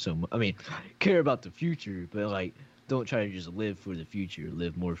not care so much. I mean, care about the future, but like don't try to just live for the future.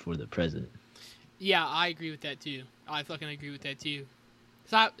 Live more for the present. Yeah, I agree with that too. I fucking agree with that too.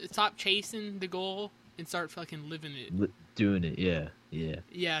 Stop chasing the goal and start fucking living it. Doing it, yeah.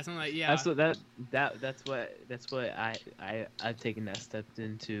 Yeah, something like That's what I've taken that step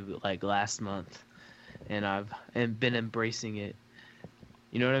into like last month, and I've been embracing it.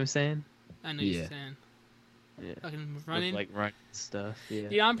 You know what I'm saying? I know you're Yeah. saying. Yeah. Fucking With, running. like running stuff. Yeah.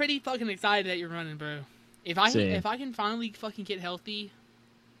 Yeah, I'm pretty fucking excited that you're running, bro. If Same. I can finally fucking get healthy,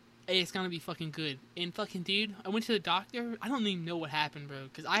 it's gonna be fucking good. And fucking dude, I went to the doctor. I don't even know what happened, bro,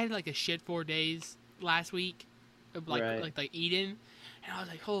 because I had like a shit 4 days last week, of like Right. like eating, and I was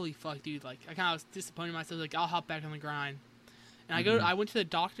like, holy fuck, dude. Like I kind of was disappointed in myself. Like I'll hop back on the grind. And I went to the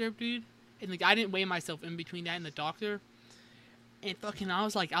doctor, dude, and like I didn't weigh myself in between that and the doctor. And fucking, I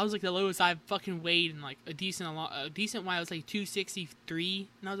was like the lowest I've fucking weighed in like a decent while. I was like 263,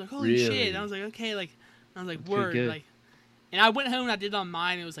 and I was like, holy shit! Really? And I was like, okay, like, I was like, That's pretty word, good. like. And I went home and I did it on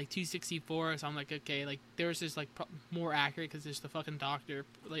mine. And it was like 264, so I'm like, okay, like there's just like more accurate because there's the fucking doctor.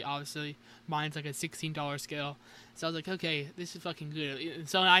 Like obviously, mine's like a $16 scale, so I was like, okay, this is fucking good. And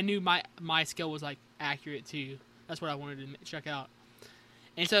so I knew my scale was like accurate too. That's what I wanted to check out.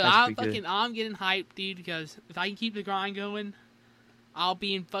 And so That's pretty good. I'm getting hyped, dude, because if I can keep the grind going, I'll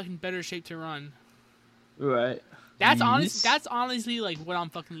be in fucking better shape to run. Right. That's Yes. That's honestly like what I'm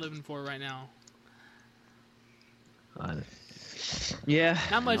fucking living for right now. Yeah.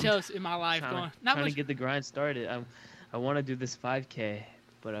 Not much I'm else in my life trying, going. Not trying much. to get the grind started. I want to do this 5K,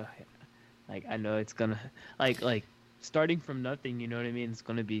 but like I know it's gonna like starting from nothing. You know what I mean? It's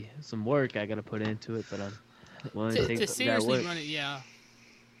gonna be some work I gotta put into it, but I'm willing to take To that seriously work. run it, yeah.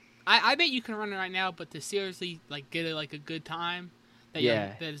 I bet you can run it right now, but to seriously like get a good time that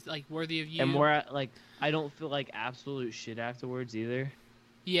Yeah. that is like worthy of you. And more like I don't feel like absolute shit afterwards either.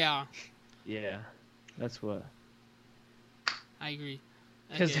 Yeah, Yeah, that's what. I agree.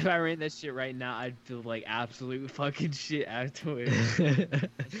 Because Okay. if I ran that shit right now, I'd feel like absolute fucking shit afterwards.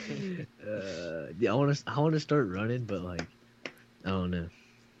 Yeah, I want to start running, but like, I don't know.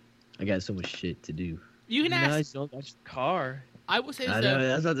 I got so much shit to do. You can ask. Nice, don't touch the car. I will say this I know.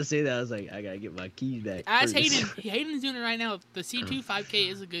 though. I was about to say that. I was like, I gotta get my keys back. As first. Hayden's doing it right now. The C2 5K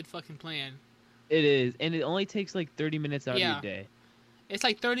is a good fucking plan. It is, and it only takes like 30 minutes out Yeah. of your day. It's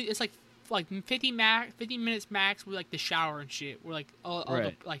like 30. It's like 50 minutes max with like the shower and shit. We're like all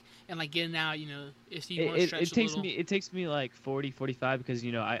Right. the, like and like getting out. You know, if you want to It stretch a takes little. me it takes me like 40, 45 because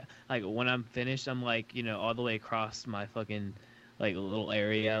I like when I'm finished, I'm like all the way across my fucking like little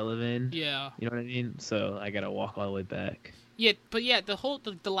area I live in. Yeah. You know what I mean? So I gotta walk all the way back. Yeah, but yeah, the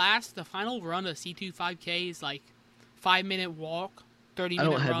final run of C2 5K is like 5-minute walk, 30-minute I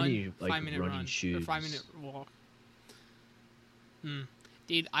don't have run, any, like, 5-minute running run, or shoes. 5-minute walk.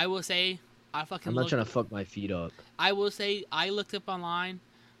 Dude, I will say, I fucking I'm not looked, trying to fuck my feet up. I will say, I looked up online,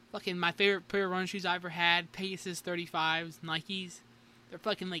 fucking my favorite pair of running shoes I ever had, Pegasus 35s, Nikes. They're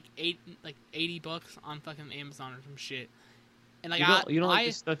fucking like $80 on fucking Amazon or some shit. And like You don't like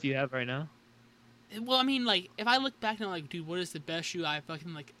the stuff you have right now? well, I mean, like, if I look back and I'm like, dude, what is the best shoe I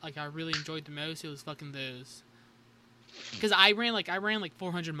fucking, like I really enjoyed the most? It was fucking those. Because I ran like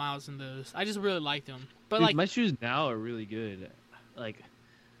 400 miles in those. I just really liked them. But, Dude, like, my shoes now are really good. Like,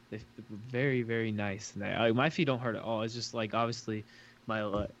 they're very, very nice. Like, my feet don't hurt at all. It's just, like, obviously, my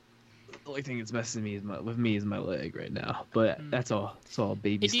leg. The only thing that's messing with me is my leg right now. But that's all. It's all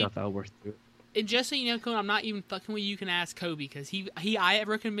baby Indeed. stuff I'll work through. and just so you know, Cohen, I'm not even fucking with you. You can ask Kobe, because I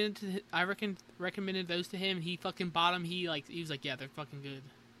recommended those to him, and he fucking bought them. He was like, yeah, they're fucking good.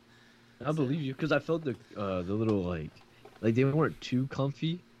 I believe you because I felt the little like they weren't too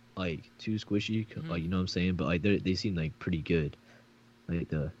comfy, like too squishy, like you know what I'm saying. But like they seem like pretty good, like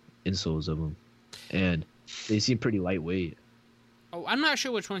the insoles of them, and they seem pretty lightweight. Oh, I'm not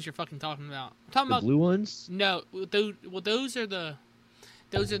sure which ones you're fucking talking about. I'm talking The about blue ones. no, those are the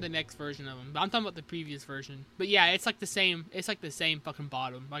next version of them. But I'm talking about the previous version. But yeah, it's like the same. It's like the same fucking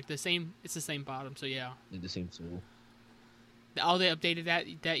bottom. Like the same. It's the same bottom. So yeah, They're the same sole. all they updated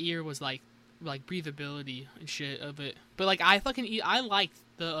that year was like breathability and shit of it. But like I liked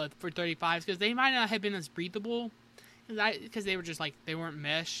the for 35s because they might not have been as breathable because they were just like they weren't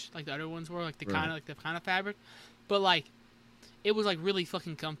mesh like the other ones were, like the kind of fabric. But like it was like really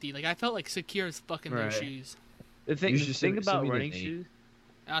fucking comfy. Like I felt like secure as fucking those Right. shoes. The thing You should send about me the running name. shoes.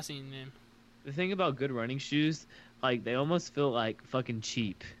 I seen them. The thing about good running shoes, like they almost feel like fucking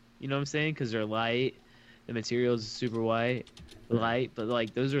cheap. You know what I'm saying? Because they're light. The material is super light, but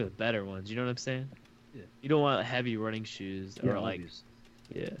like those are the better ones. You know what I'm saying? Yeah. You don't want heavy running shoes or like obvious.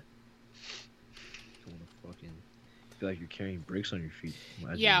 yeah. You don't wanna fucking feel like you're carrying bricks on your feet.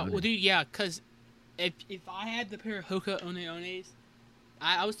 Imagine Yeah, running. well, dude, yeah, because if I had the pair of Hoka One Ones,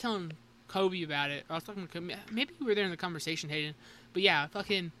 I was telling Kobe about it. I was talking to Kobe. Maybe you were there in the conversation, Hayden. But yeah,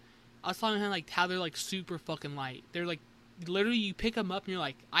 fucking, I was telling him like how they're like super fucking light. They're like literally you pick them up and you're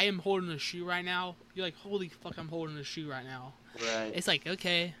like, I am holding a shoe right now. You're like, holy fuck, I'm holding a shoe right now. Right. It's like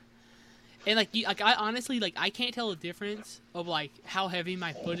okay, and like I honestly like I can't tell the difference of like how heavy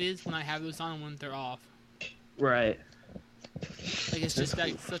my foot is when I have those on and when they're off. Right. Like it's just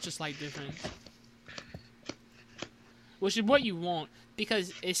like such a slight difference. Which is what you want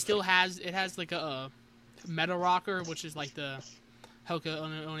because it still has like a metal rocker, which is like the Hoka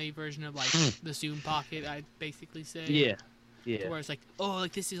One version of like the Zoom Pocket. I'd basically say. Yeah. Yeah. Where it's like, oh,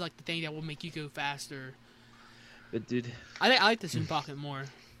 like this is like the thing that will make you go faster. But dude, I like the Zoom Pocket more.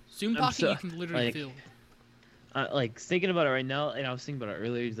 Zoom I'm Pocket so- you can literally like- feel. like thinking about it right now, and I was thinking about it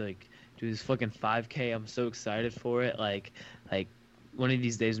earlier. It's like, dude, this fucking 5K. I'm so excited for it. Like one of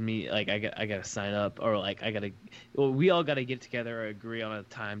these days, me like I gotta sign up, or like well, we all gotta get together or agree on a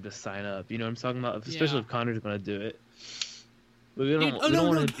time to sign up. You know what I'm talking about? Especially Yeah. if Connor's gonna do it. But we don't. Dude, we oh don't no,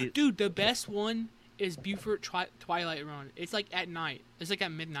 wanna no, be, dude, the best one is Buford Twilight Run. It's like at night. It's like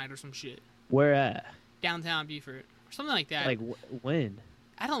at midnight or some shit. Where at? Downtown Buford or something like that. Like when?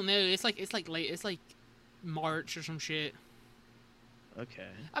 I don't know. It's like late. It's like March or some shit. Okay.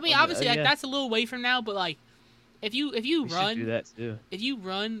 I mean, Okay, obviously, like yeah. that's a little way from now, but like, if you We should do run, that too.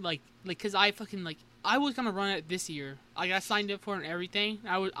 like, cause I fucking like, I was gonna run it this year. Like, I signed up for it and everything.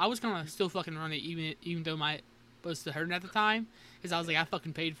 I was gonna still fucking run it even though my was hurting at the time, cause I was like, I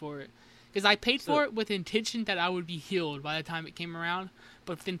fucking paid for it. Cause I paid for it with intention that I would be healed by the time it came around,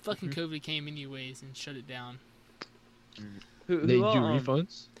 but then fucking COVID came anyways and shut it down. Who They do all,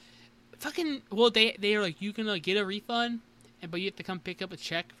 refunds. fucking well, they are like you can get a refund, but you have to come pick up a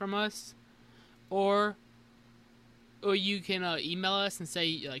check from us, or you can email us and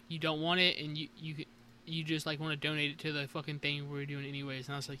say like you don't want it and you just like want to donate it to the fucking thing we're doing anyways.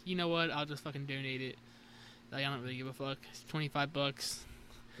 And I was like, you know what? I'll just fucking donate it. Like I don't really give a fuck. It's $25.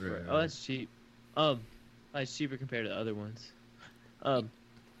 Right. Oh, that's cheap. That's cheaper compared to the other ones.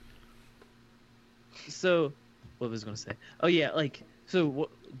 So, what was I gonna say? Oh yeah, like, so what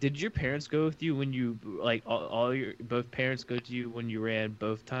did your parents go with you when you like all your both parents go to you when you ran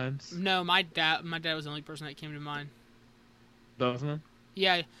both times? No, my dad was the only person that came to mind. Both of them?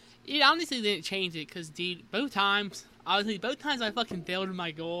 Yeah, it honestly didn't change it because, dude, both times I fucking failed in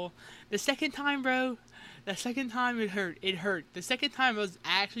my goal. The second time, bro, it hurt. It hurt. The second time I was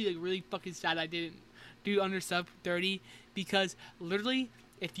actually like really fucking sad I didn't do under sub 30 because literally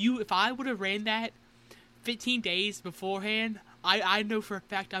if I would have ran that 15 days beforehand, I know for a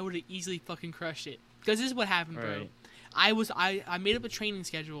fact I would have easily fucking crushed it. Because this is what happened, bro. Right. I made up a training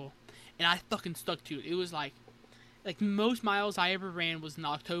schedule and I fucking stuck to it. It was like most miles I ever ran was in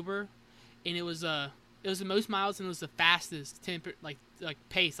October, and it was the most miles and it was the fastest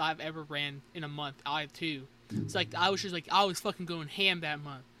pace I've ever ran in a month. I have two. So like I was fucking going ham that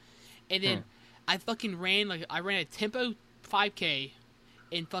month, and then I fucking ran a tempo 5K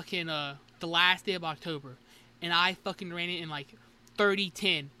in fucking the last day of October, and I fucking ran it in like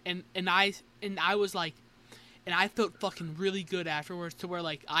 30:10, and I was like, and I felt fucking really good afterwards to where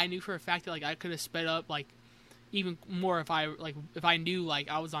like I knew for a fact that like I could have sped up like even more if I knew like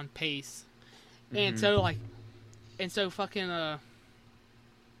I was on pace. And so after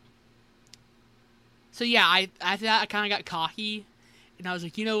that I kind of got cocky, and I was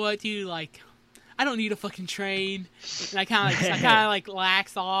like, you know what, dude, like I don't need to fucking train, and I kind of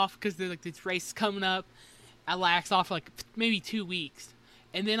laxed off because like this race is coming up. I laxed off for like maybe 2 weeks,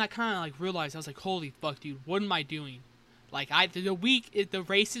 and then I kind of like realized I was like, holy fuck, dude, what am I doing? Like the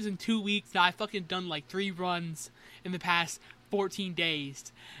race is in 2 weeks, and I fucking done like 3 runs in the past 14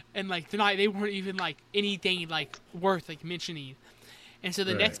 days, and like tonight they weren't even like anything like worth like mentioning. And so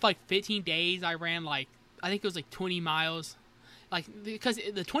the next like 15 days I ran like I think it was like 20 miles, like because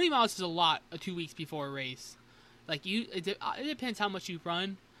the 20 miles is a lot 2 weeks before a race. Like it depends how much you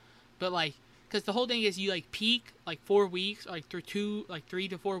run, but like because the whole thing is you like peak like 4 weeks, like through 3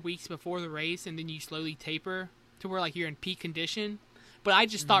 to 4 weeks before the race, and then you slowly taper to where like you're in peak condition. But I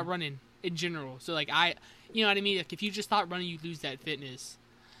just stopped running in general, so like you know what I mean? Like if you just stop running, you lose that fitness.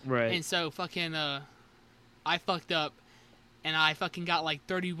 Right. And so fucking I fucked up, and I fucking got like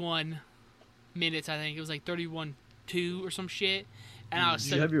 31 minutes. I think it was like 31.2 or some shit. And I was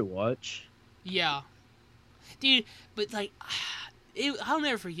Did you have your watch? Yeah, dude. But like, I'll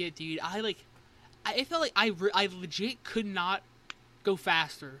never forget, dude. I felt like I legit could not go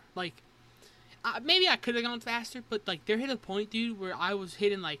faster. Like, maybe I could have gone faster, but like there hit a point, dude, where I was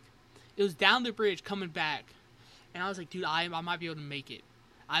hitting like, it was down the bridge coming back, and I was like, dude, I might be able to make it.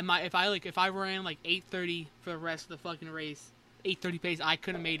 I might if I ran like 8:30 for the rest of the fucking race, 8:30 pace, I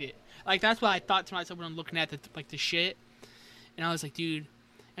could have made it. Like that's what I thought to myself when I'm looking at the shit, and I was like, dude.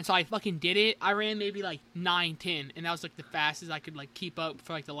 And so I fucking did it. I ran maybe like 9:10, and that was like the fastest I could like keep up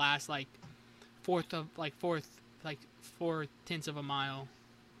for like the last like 4 tenths of a mile.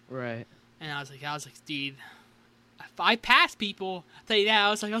 Right. And I was like, dude, if I pass people, I'll tell you that. I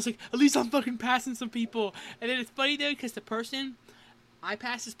was like, at least I'm fucking passing some people. And then it's funny though, because I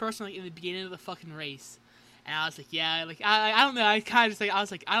passed this person like in the beginning of the fucking race, and I was like, yeah, like I don't know, I kind of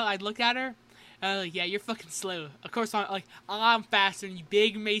just like I looked at her, and I was like, yeah, you're fucking slow. Of course I'm faster than you.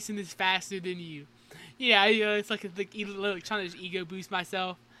 Big Mason is faster than you. Yeah, you know, it's like trying to just ego boost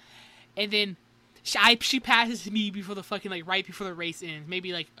myself. And then she passes me before the fucking like right before the race ends,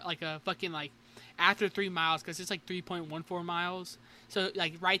 maybe like a fucking like after 3 miles, because it's like 3.14 miles. So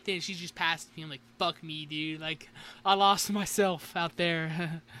like right then she just passed me. I'm like, fuck me, dude. Like I lost myself out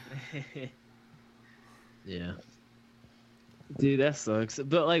there. Yeah. Dude, that sucks.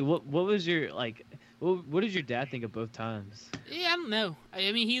 But like, what was your like? What did your dad think of both times? Yeah, I don't know.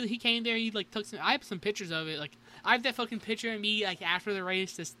 I mean, he came there. He like took some. I have some pictures of it. Like I have that fucking picture of me like after the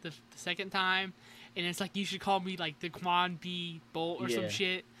race, the second time, and it's like you should call me like the Quan B Bolt or some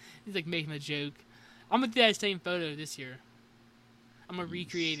shit. He's like making a joke. I'm gonna do that same photo this year. I'm gonna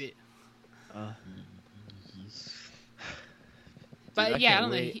recreate it. But Dude, yeah, I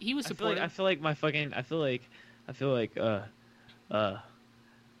don't wait. know. He was supportive. I feel like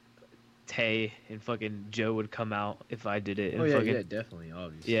Tay and fucking Joe would come out if I did it. And yeah, definitely,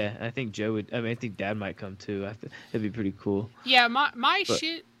 obviously. Yeah, I think Joe would. I mean, I think Dad might come too. It'd be pretty cool. Yeah, my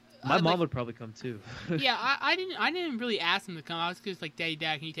shit. My mom like, would probably come too. yeah, I didn't really ask him to come. I was just like, Dad,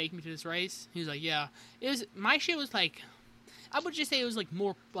 can you take me to this race? He was like, yeah. It was my shit was like, I would just say it was like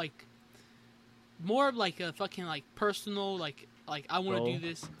more of like a fucking like personal like I want to do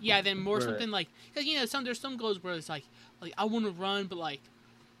this. Yeah, then more Right. something like because you know there's some goals where it's like I want to run, but like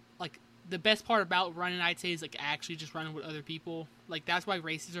the best part about running I'd say is like actually just running with other people. Like that's why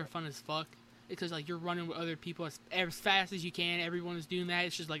races are fun as fuck. Because like you're running with other people as fast as you can. Everyone is doing that.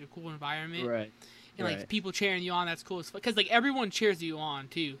 It's just like a cool environment. Right. And like people cheering you on, that's cool as fuck. Because like everyone cheers you on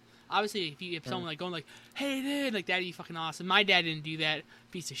too. Obviously, if you have someone like going like, "Hey, dude," like that'd be fucking awesome. My dad didn't do that.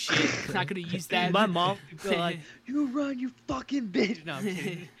 Piece of shit. Not gonna use that. My mom would go like, "You run, you fucking bitch." No, I'm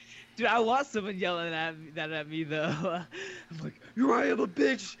kidding. Dude, I want someone yelling at me though. I'm like, "You I am a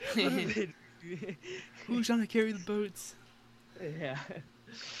bitch." I'm a bitch. Who's trying to carry the boats? Yeah.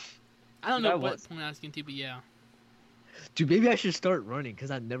 I don't Dude, know I what was- point I was getting to, but yeah. Dude, maybe I should start running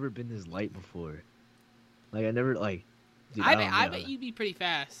because I've never been this light before. Like I never like. Dude, I don't know. bet you'd be pretty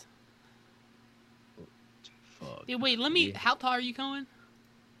fast. Fuck. Dude, wait, let me. Yeah. How tall are you going?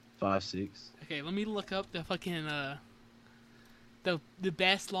 5'6". Okay, let me look up the fucking the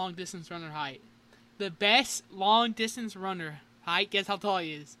best long distance runner height. The best long distance runner height. Guess how tall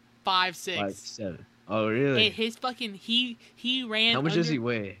he is? 5'6". 5'7". Oh really? And his fucking he ran. How much does he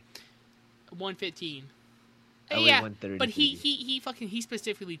weigh? 115. I weigh Yeah, 130. but he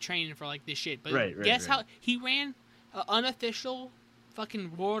specifically trained for like this shit. But Right, guess right. how he ran an unofficial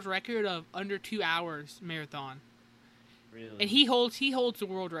fucking world record of under 2 hours marathon. Really? And he holds the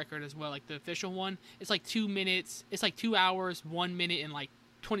world record as well, like the official one. It's like 2 minutes. It's like 2 hours, 1 minute, and like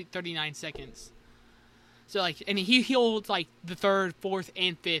 39 seconds. So like, and he holds like the third, fourth,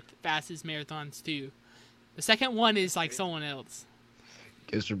 and fifth fastest marathons too. The second one is like someone else.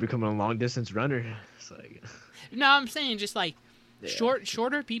 Guess we're becoming a long distance runner. It's like. No, I'm saying just like Yeah.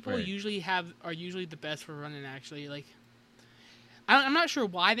 shorter people Right. are usually the best for running. Actually, like I'm not sure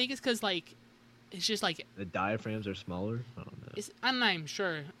why. I think it's because like it's just like The diaphragms are smaller. I don't know. I'm not even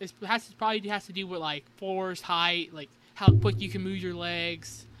sure. Probably has to do with like force, height, like how quick you can move your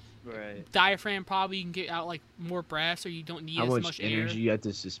legs. Right. Diaphragm probably you can get out like more breath, so you don't need How as much much energy air. you have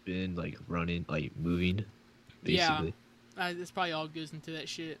to suspend, like running, like moving, Yeah. basically. This probably all goes into that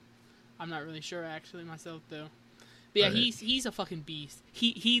shit. I'm not really sure actually myself though. But yeah, Right. he's a fucking beast.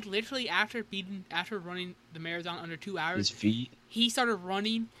 He literally after running the marathon under 2 hours, His feet. he started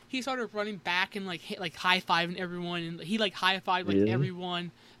running. He started running back and like high fiving everyone, and he like high fived like Really? everyone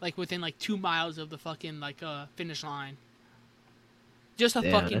like within like 2 miles of the fucking like finish line. Just a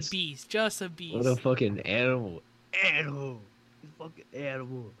Damn, fucking that's- beast. Just a beast. What a fucking animal. Animal. He's a fucking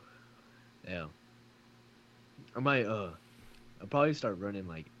animal. Yeah. I might I'll probably start running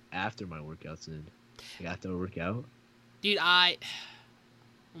like after my workouts and like after I work out. Dude,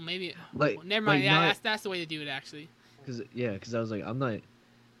 well maybe Like- well, never mind. like Yeah, not- that's the way to do it actually. Cause I was like, I'm not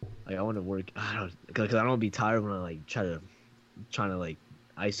like I want to work. Because I don't want to be tired when I like trying to like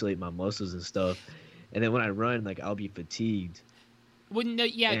isolate my muscles and stuff. And then when I run, like I'll be fatigued. Wouldn't know?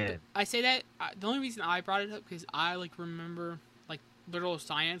 Yeah, Man. I say that. The only reason I brought it up because I like remember like literal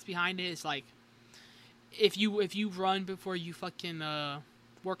science behind it. It's like if you run before you fucking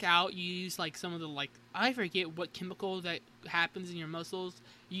work out, you use like some of the like I forget what chemical that happens in your muscles.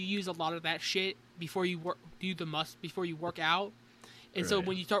 You use a lot of that shit before you before you work out. And so Right.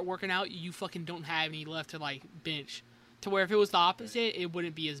 when you start working out, you fucking don't have any left to like bench. To where if it was the opposite, it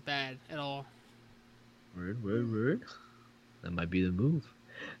wouldn't be as bad at all. Word. That might be the move.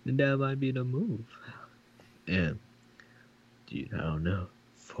 That might be the move. And dude, I don't know.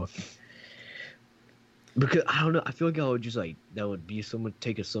 Fuck. Because I don't know. I feel like I would just like that would be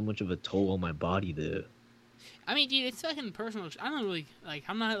take so much of a toll on my body though. I mean, dude, it's fucking personal. I don't really like.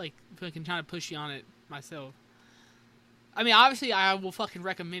 I'm not like fucking trying to push you on it myself. I mean, obviously, I will fucking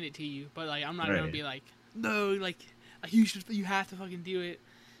recommend it to you, but like, I'm not gonna Right. be like, no, like, you have to fucking do it,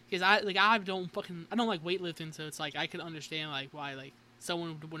 because I don't like weightlifting, so it's like I can understand like why like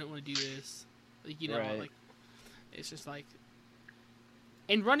someone wouldn't want to do this, like you know, Right. like it's just like,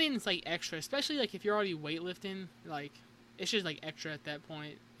 and running is like extra, especially like if you're already weightlifting, like it's just like extra at that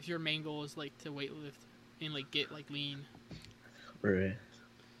point. If your main goal is like to weightlift and like get like lean. Right.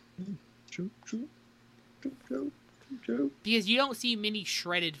 True. Because you don't see many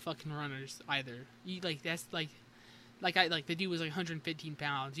shredded fucking runners either. You like that's like the dude was like 115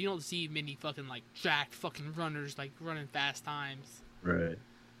 pounds. You don't see many fucking like jacked fucking runners like running fast times. Right.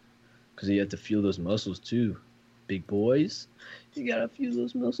 Because you have to feel those muscles too, big boys. You gotta feel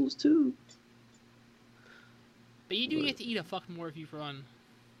those muscles too. But you do get to eat a fuck more if you run.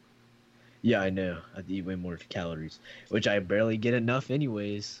 Yeah, I know. I have to eat way more calories, which I barely get enough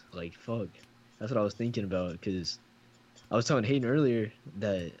anyways. Like, fuck. That's what I was thinking about, because I was telling Hayden earlier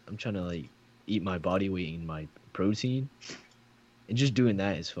that I'm trying to, like, eat my body weight in my protein, and just doing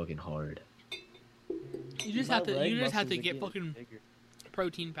that is fucking hard. You just have to get fucking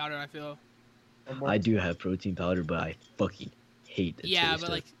protein powder. I feel. I do have protein powder, but I fucking hate the Yeah, taste but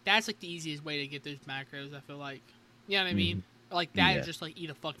of like that's like the easiest way to get those macros. I feel like, you know what I mean? Like that is just like eat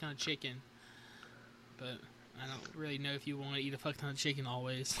a fuck ton of chicken. But I don't really know if you want to eat a fuck ton of chicken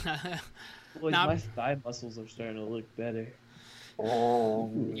always. Boys, Now- my thigh muscles are starting to look better.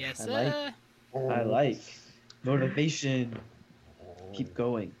 Yes, I like motivation. Keep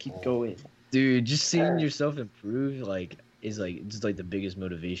going. Keep going. Dude, just seeing yourself improve like is like just like the biggest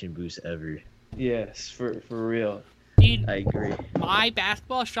motivation boost ever. Yes, for real. dude. I agree. My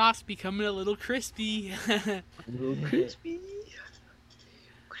basketball shot's becoming a little crispy. A little crispy.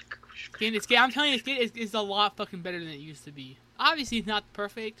 I'm telling you, it's a lot fucking better than it used to be. Obviously, it's not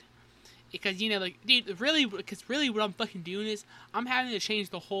perfect. Because, you know, like, dude, really what I'm fucking doing is, I'm having to change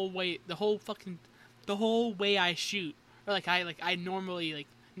the whole way I shoot. Or, I normally, like,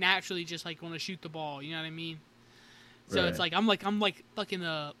 naturally just, like, want to shoot the ball, you know what I mean? So it's Right. like, I'm like fucking,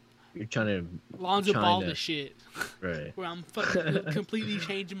 You're trying to Lonzo Ball China. this shit. right. Where I'm fucking completely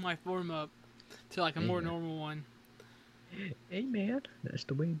changing my form up to, like, a more Yeah. normal one. Hey man, that's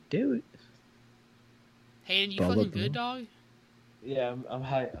the way to do it. Hey, and you Ball fucking up, good, bro. dog? Yeah, I'm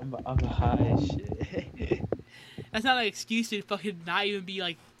high. I'm high as shit. That's not an excuse to fucking not even be,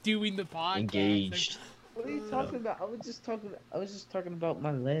 like, doing the podcast. Engaged. What are you talking about? I was just talking about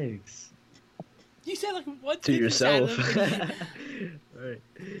my legs. You said, like, one To thing yourself. inside of Right.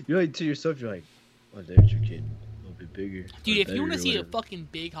 You're like to yourself, you're like, my legs are getting a little bit bigger. Dude, or if you want to better or see a whatever. fucking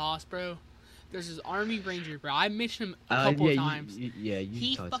big hoss, bro, there's this Army Ranger, bro. I mentioned him a couple of times. You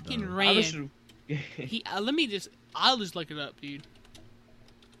He talked fucking about ran. He I'll just look it up, dude.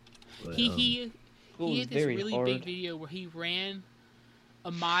 it, but, He had this very really hard. big video where he ran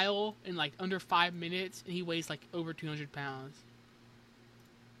a mile in like under 5 minutes, and he weighs like over 200 pounds.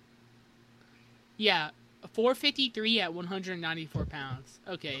 Yeah, 453 at 194 pounds.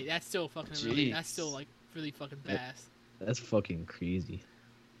 Okay, that's still fucking really. Jeez. That's still like really fucking fast. that's fucking crazy.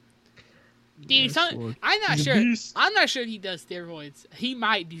 Dude, Yes, Lord. I'm not He's a sure. beast. I'm not sure if he does steroids. He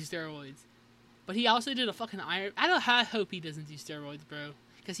might do steroids, but he also did a fucking iron. I hope he doesn't do steroids, bro,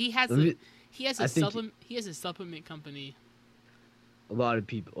 because he has Let me- a I think- supplement. He has a supplement company. A lot of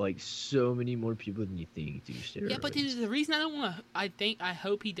people, like so many more people than you think, do steroids. Yeah, but dude, the reason I don't want to, I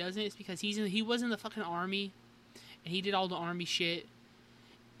hope he doesn't is because he was in the fucking army, and he did all the army shit,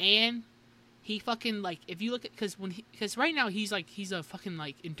 and he fucking like if you look at because right now he's a fucking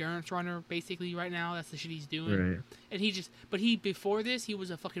like endurance runner basically right now. That's the shit he's doing. Right. And he before this he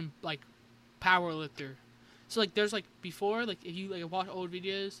was a fucking like power lifter. So like there's like before like if you like watch old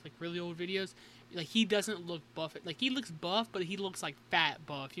videos, like really old videos, like he doesn't look buff. Like he looks buff, but he looks like fat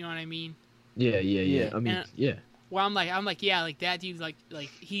buff. You know what I mean? Yeah. Yeah. I mean, And- yeah. Where I'm like yeah, like that dude's like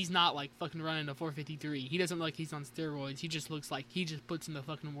he's not like fucking running a 453. He doesn't look like he's on steroids. He just looks like he just puts in the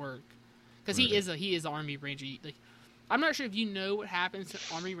fucking work. Because Right. he is Army Ranger. Like I'm not sure if you know what happens to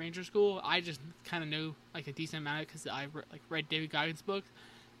Army Ranger school. I just kind of know like a decent amount because I read David Goggins' books.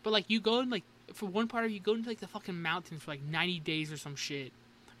 But like you go in like for one part of you go into like the fucking mountains for like 90 days or some shit,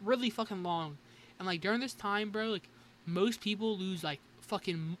 really fucking long. And like during this time, bro, like most people lose like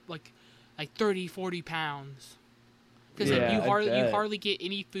fucking like 30, 40 pounds. Because Yeah, like I you bet. hardly get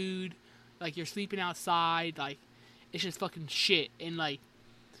any food. Like you're sleeping outside. Like it's just fucking shit. And like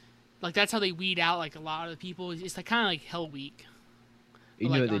that's how they weed out like a lot of the people. It's like kind of like Hell Week. You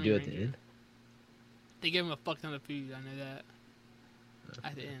like know what they Army do at the Ranger. end? They give them a fuck ton of food. I know that.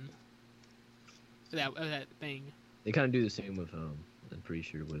 At the end. Of that thing. They kind of do the same with I'm pretty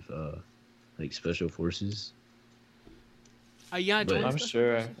sure with like special forces. You gotta But- join I'm special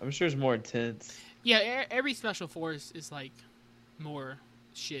sure. forces? I'm sure it's more intense. Yeah, every special force is like more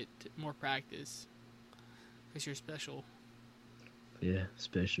shit, more practice. Because you're special. Yeah,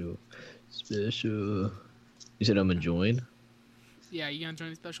 special. You said I'm gonna join? Yeah, you gonna join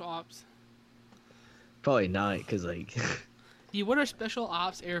the special ops? Probably not, cause like, Dude, what are special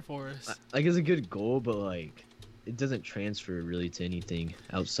ops Air Force? like it's a good goal, but like, it doesn't transfer really to anything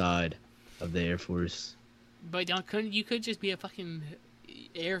outside of the Air Force. But you could just be a fucking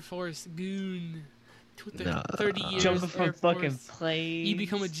Air Force goon with the Nah. 30 years Jumping Air from fucking Force. planes. You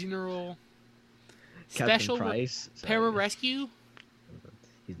become a general. Captain Special Price, sorry. pararescue.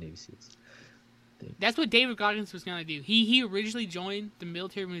 He's Navy SEALs. That's what David Goggins was gonna do. He originally joined the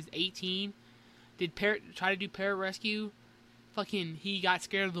military when he was 18. Try to do pararescue, fucking he got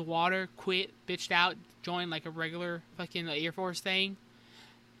scared of the water, quit, bitched out, joined like a regular fucking Air Force thing.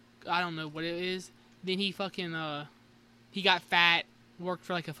 I don't know what it is. Then he fucking he got fat, worked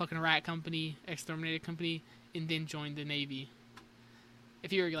for like a fucking rat company, exterminator company, and then joined the Navy.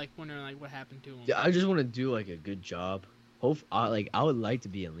 If you're like wondering like what happened to him. Yeah, I just want to do like a good job. I would like to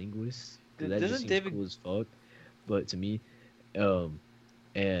be a linguist. 'Cause that just Doesn't seems David- cool as fuck. But to me,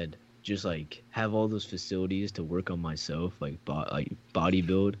 and just like have all those facilities to work on myself, like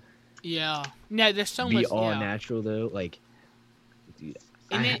bodybuild. Yeah. No, there's so Be much. all Yeah. natural though. Like, dude,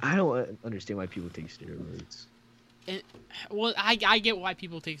 And then- I don't understand why people take steroids. Well, I get why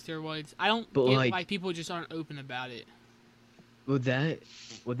people take steroids. I don't But, get like- why people just aren't open about it. With that,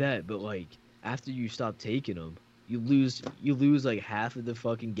 but like after you stop taking them, you lose like half of the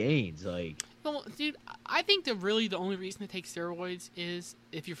fucking gains. Like, Well, dude, I think the only reason to take steroids is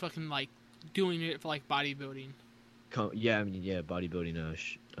if you're fucking like doing it for like bodybuilding.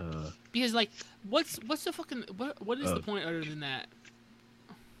 bodybuilding. Because like, what's the fucking what is the point other than that?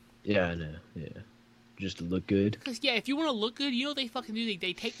 Yeah, I know. Yeah, just to look good. Because yeah, if you want to look good, you know what they fucking do?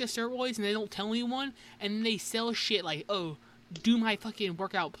 They take the steroids and they don't tell anyone, and then they sell shit like, oh, do my fucking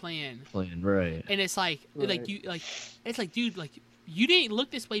workout plan, Playing right. and it's like Right. it's like, dude, like. You didn't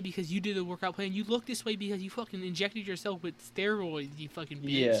look this way because you did a workout plan. You look this way because you fucking injected yourself with steroids, you fucking bitch.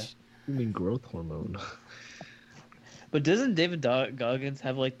 Yeah. You mean growth hormone? But doesn't David Goggins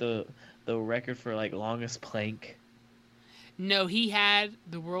have like the record for like longest plank? No, he had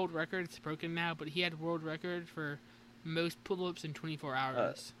the world record. It's broken now, but he had world record for most pull-ups in 24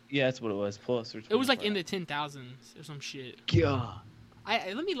 hours. Yeah, that's what it was. Plus, It was like in the 10,000s or some shit. God.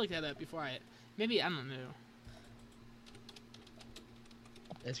 Let me look that up before maybe I don't know.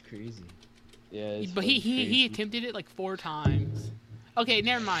 That's crazy. Yeah, it's But fucking he crazy. attempted it like 4 times. Okay,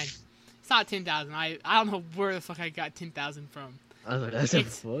 never mind. It's not 10,000. I don't know where the fuck I got 10,000 from. I was like, that's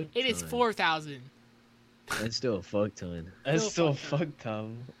It's- a fuck. It is ton. 4,000. That's still a fuck ton. That's Still still a fuck fuck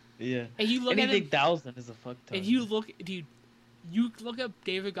ton. Yeah. And you look Anything at him. 1,000 is a fuck ton. If you look, dude, you look up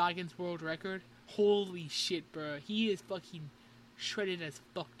David Goggins' world record. Holy shit, bro. He is fucking shredded as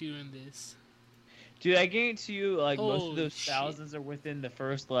fuck doing this. Dude, I guarantee you, like most Holy of those shit. thousands are within the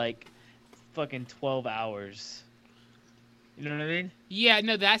first like fucking 12 hours. You know what I mean? Yeah,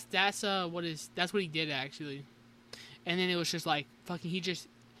 no, that's what he did actually. And then it was just like fucking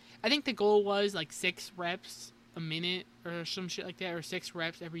I think the goal was like 6 reps a minute or some shit like that, or 6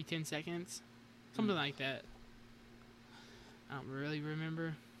 reps every 10 seconds. Something like that. I don't really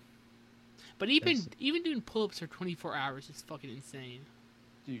remember. But even doing pull-ups for 24 hours is fucking insane.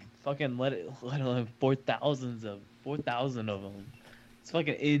 Dude, fucking let alone 4,000 of them. It's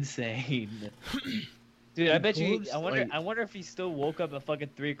fucking insane. Dude, I bet you. pull-ups, I wonder if he still woke up at fucking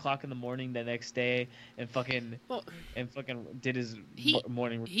 3 o'clock in the morning the next day and fucking Well, did his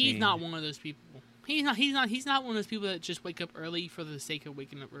morning routine. he's not one of those people. He's not one of those people that just wake up early for the sake of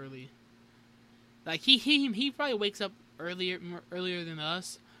waking up early. Like he probably wakes up earlier than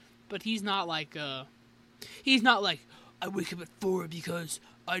us, but he's not like I wake up at 4 because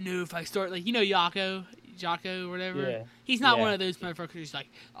I know if I start like Jocko or whatever. Yeah. He's not Yeah. one of those motherfuckers who's like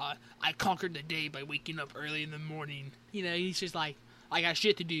I conquered the day by waking up early in the morning. He's just like I got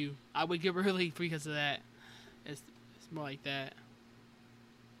shit to do. I wake up early because of that. It's more like that.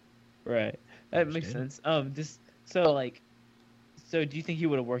 Right. That makes sense. So do you think he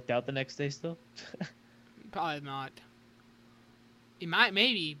would have worked out the next day still? Probably not. He might,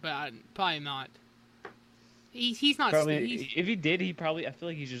 maybe, but probably not. He's not. Probably. If he did, I feel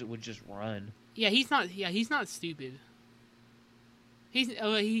like he would just run. Yeah, he's not. Yeah, he's not stupid.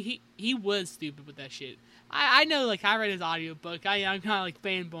 He was stupid with that shit. I know. Like I read his audiobook. I'm kind of like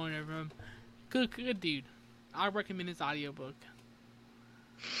fanboying over him. Good dude. I recommend his audiobook.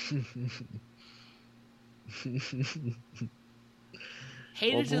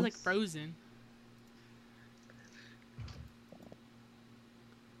 Haters is like Almost. Frozen.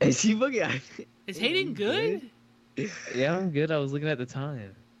 Is he fucking? Is Hayden good? Yeah, I'm good. I was looking at the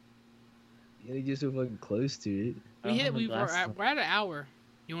time. Yeah, he just so fucking close to it. We're at an hour.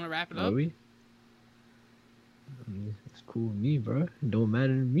 You want to wrap it Are up? we? I mean, it's cool with me, bro. It don't matter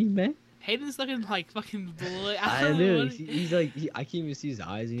to me, man. Hayden's looking like fucking blood. I don't know. what- He's like, I can't even see his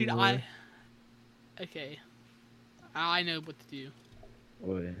eyes Dude, anymore. Okay. I know what to do.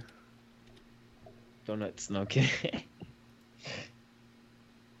 What? Donuts, no kidding.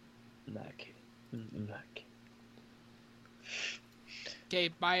 Not kidding. I'm not kidding. Okay,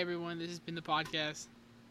 bye everyone. This has been the podcast.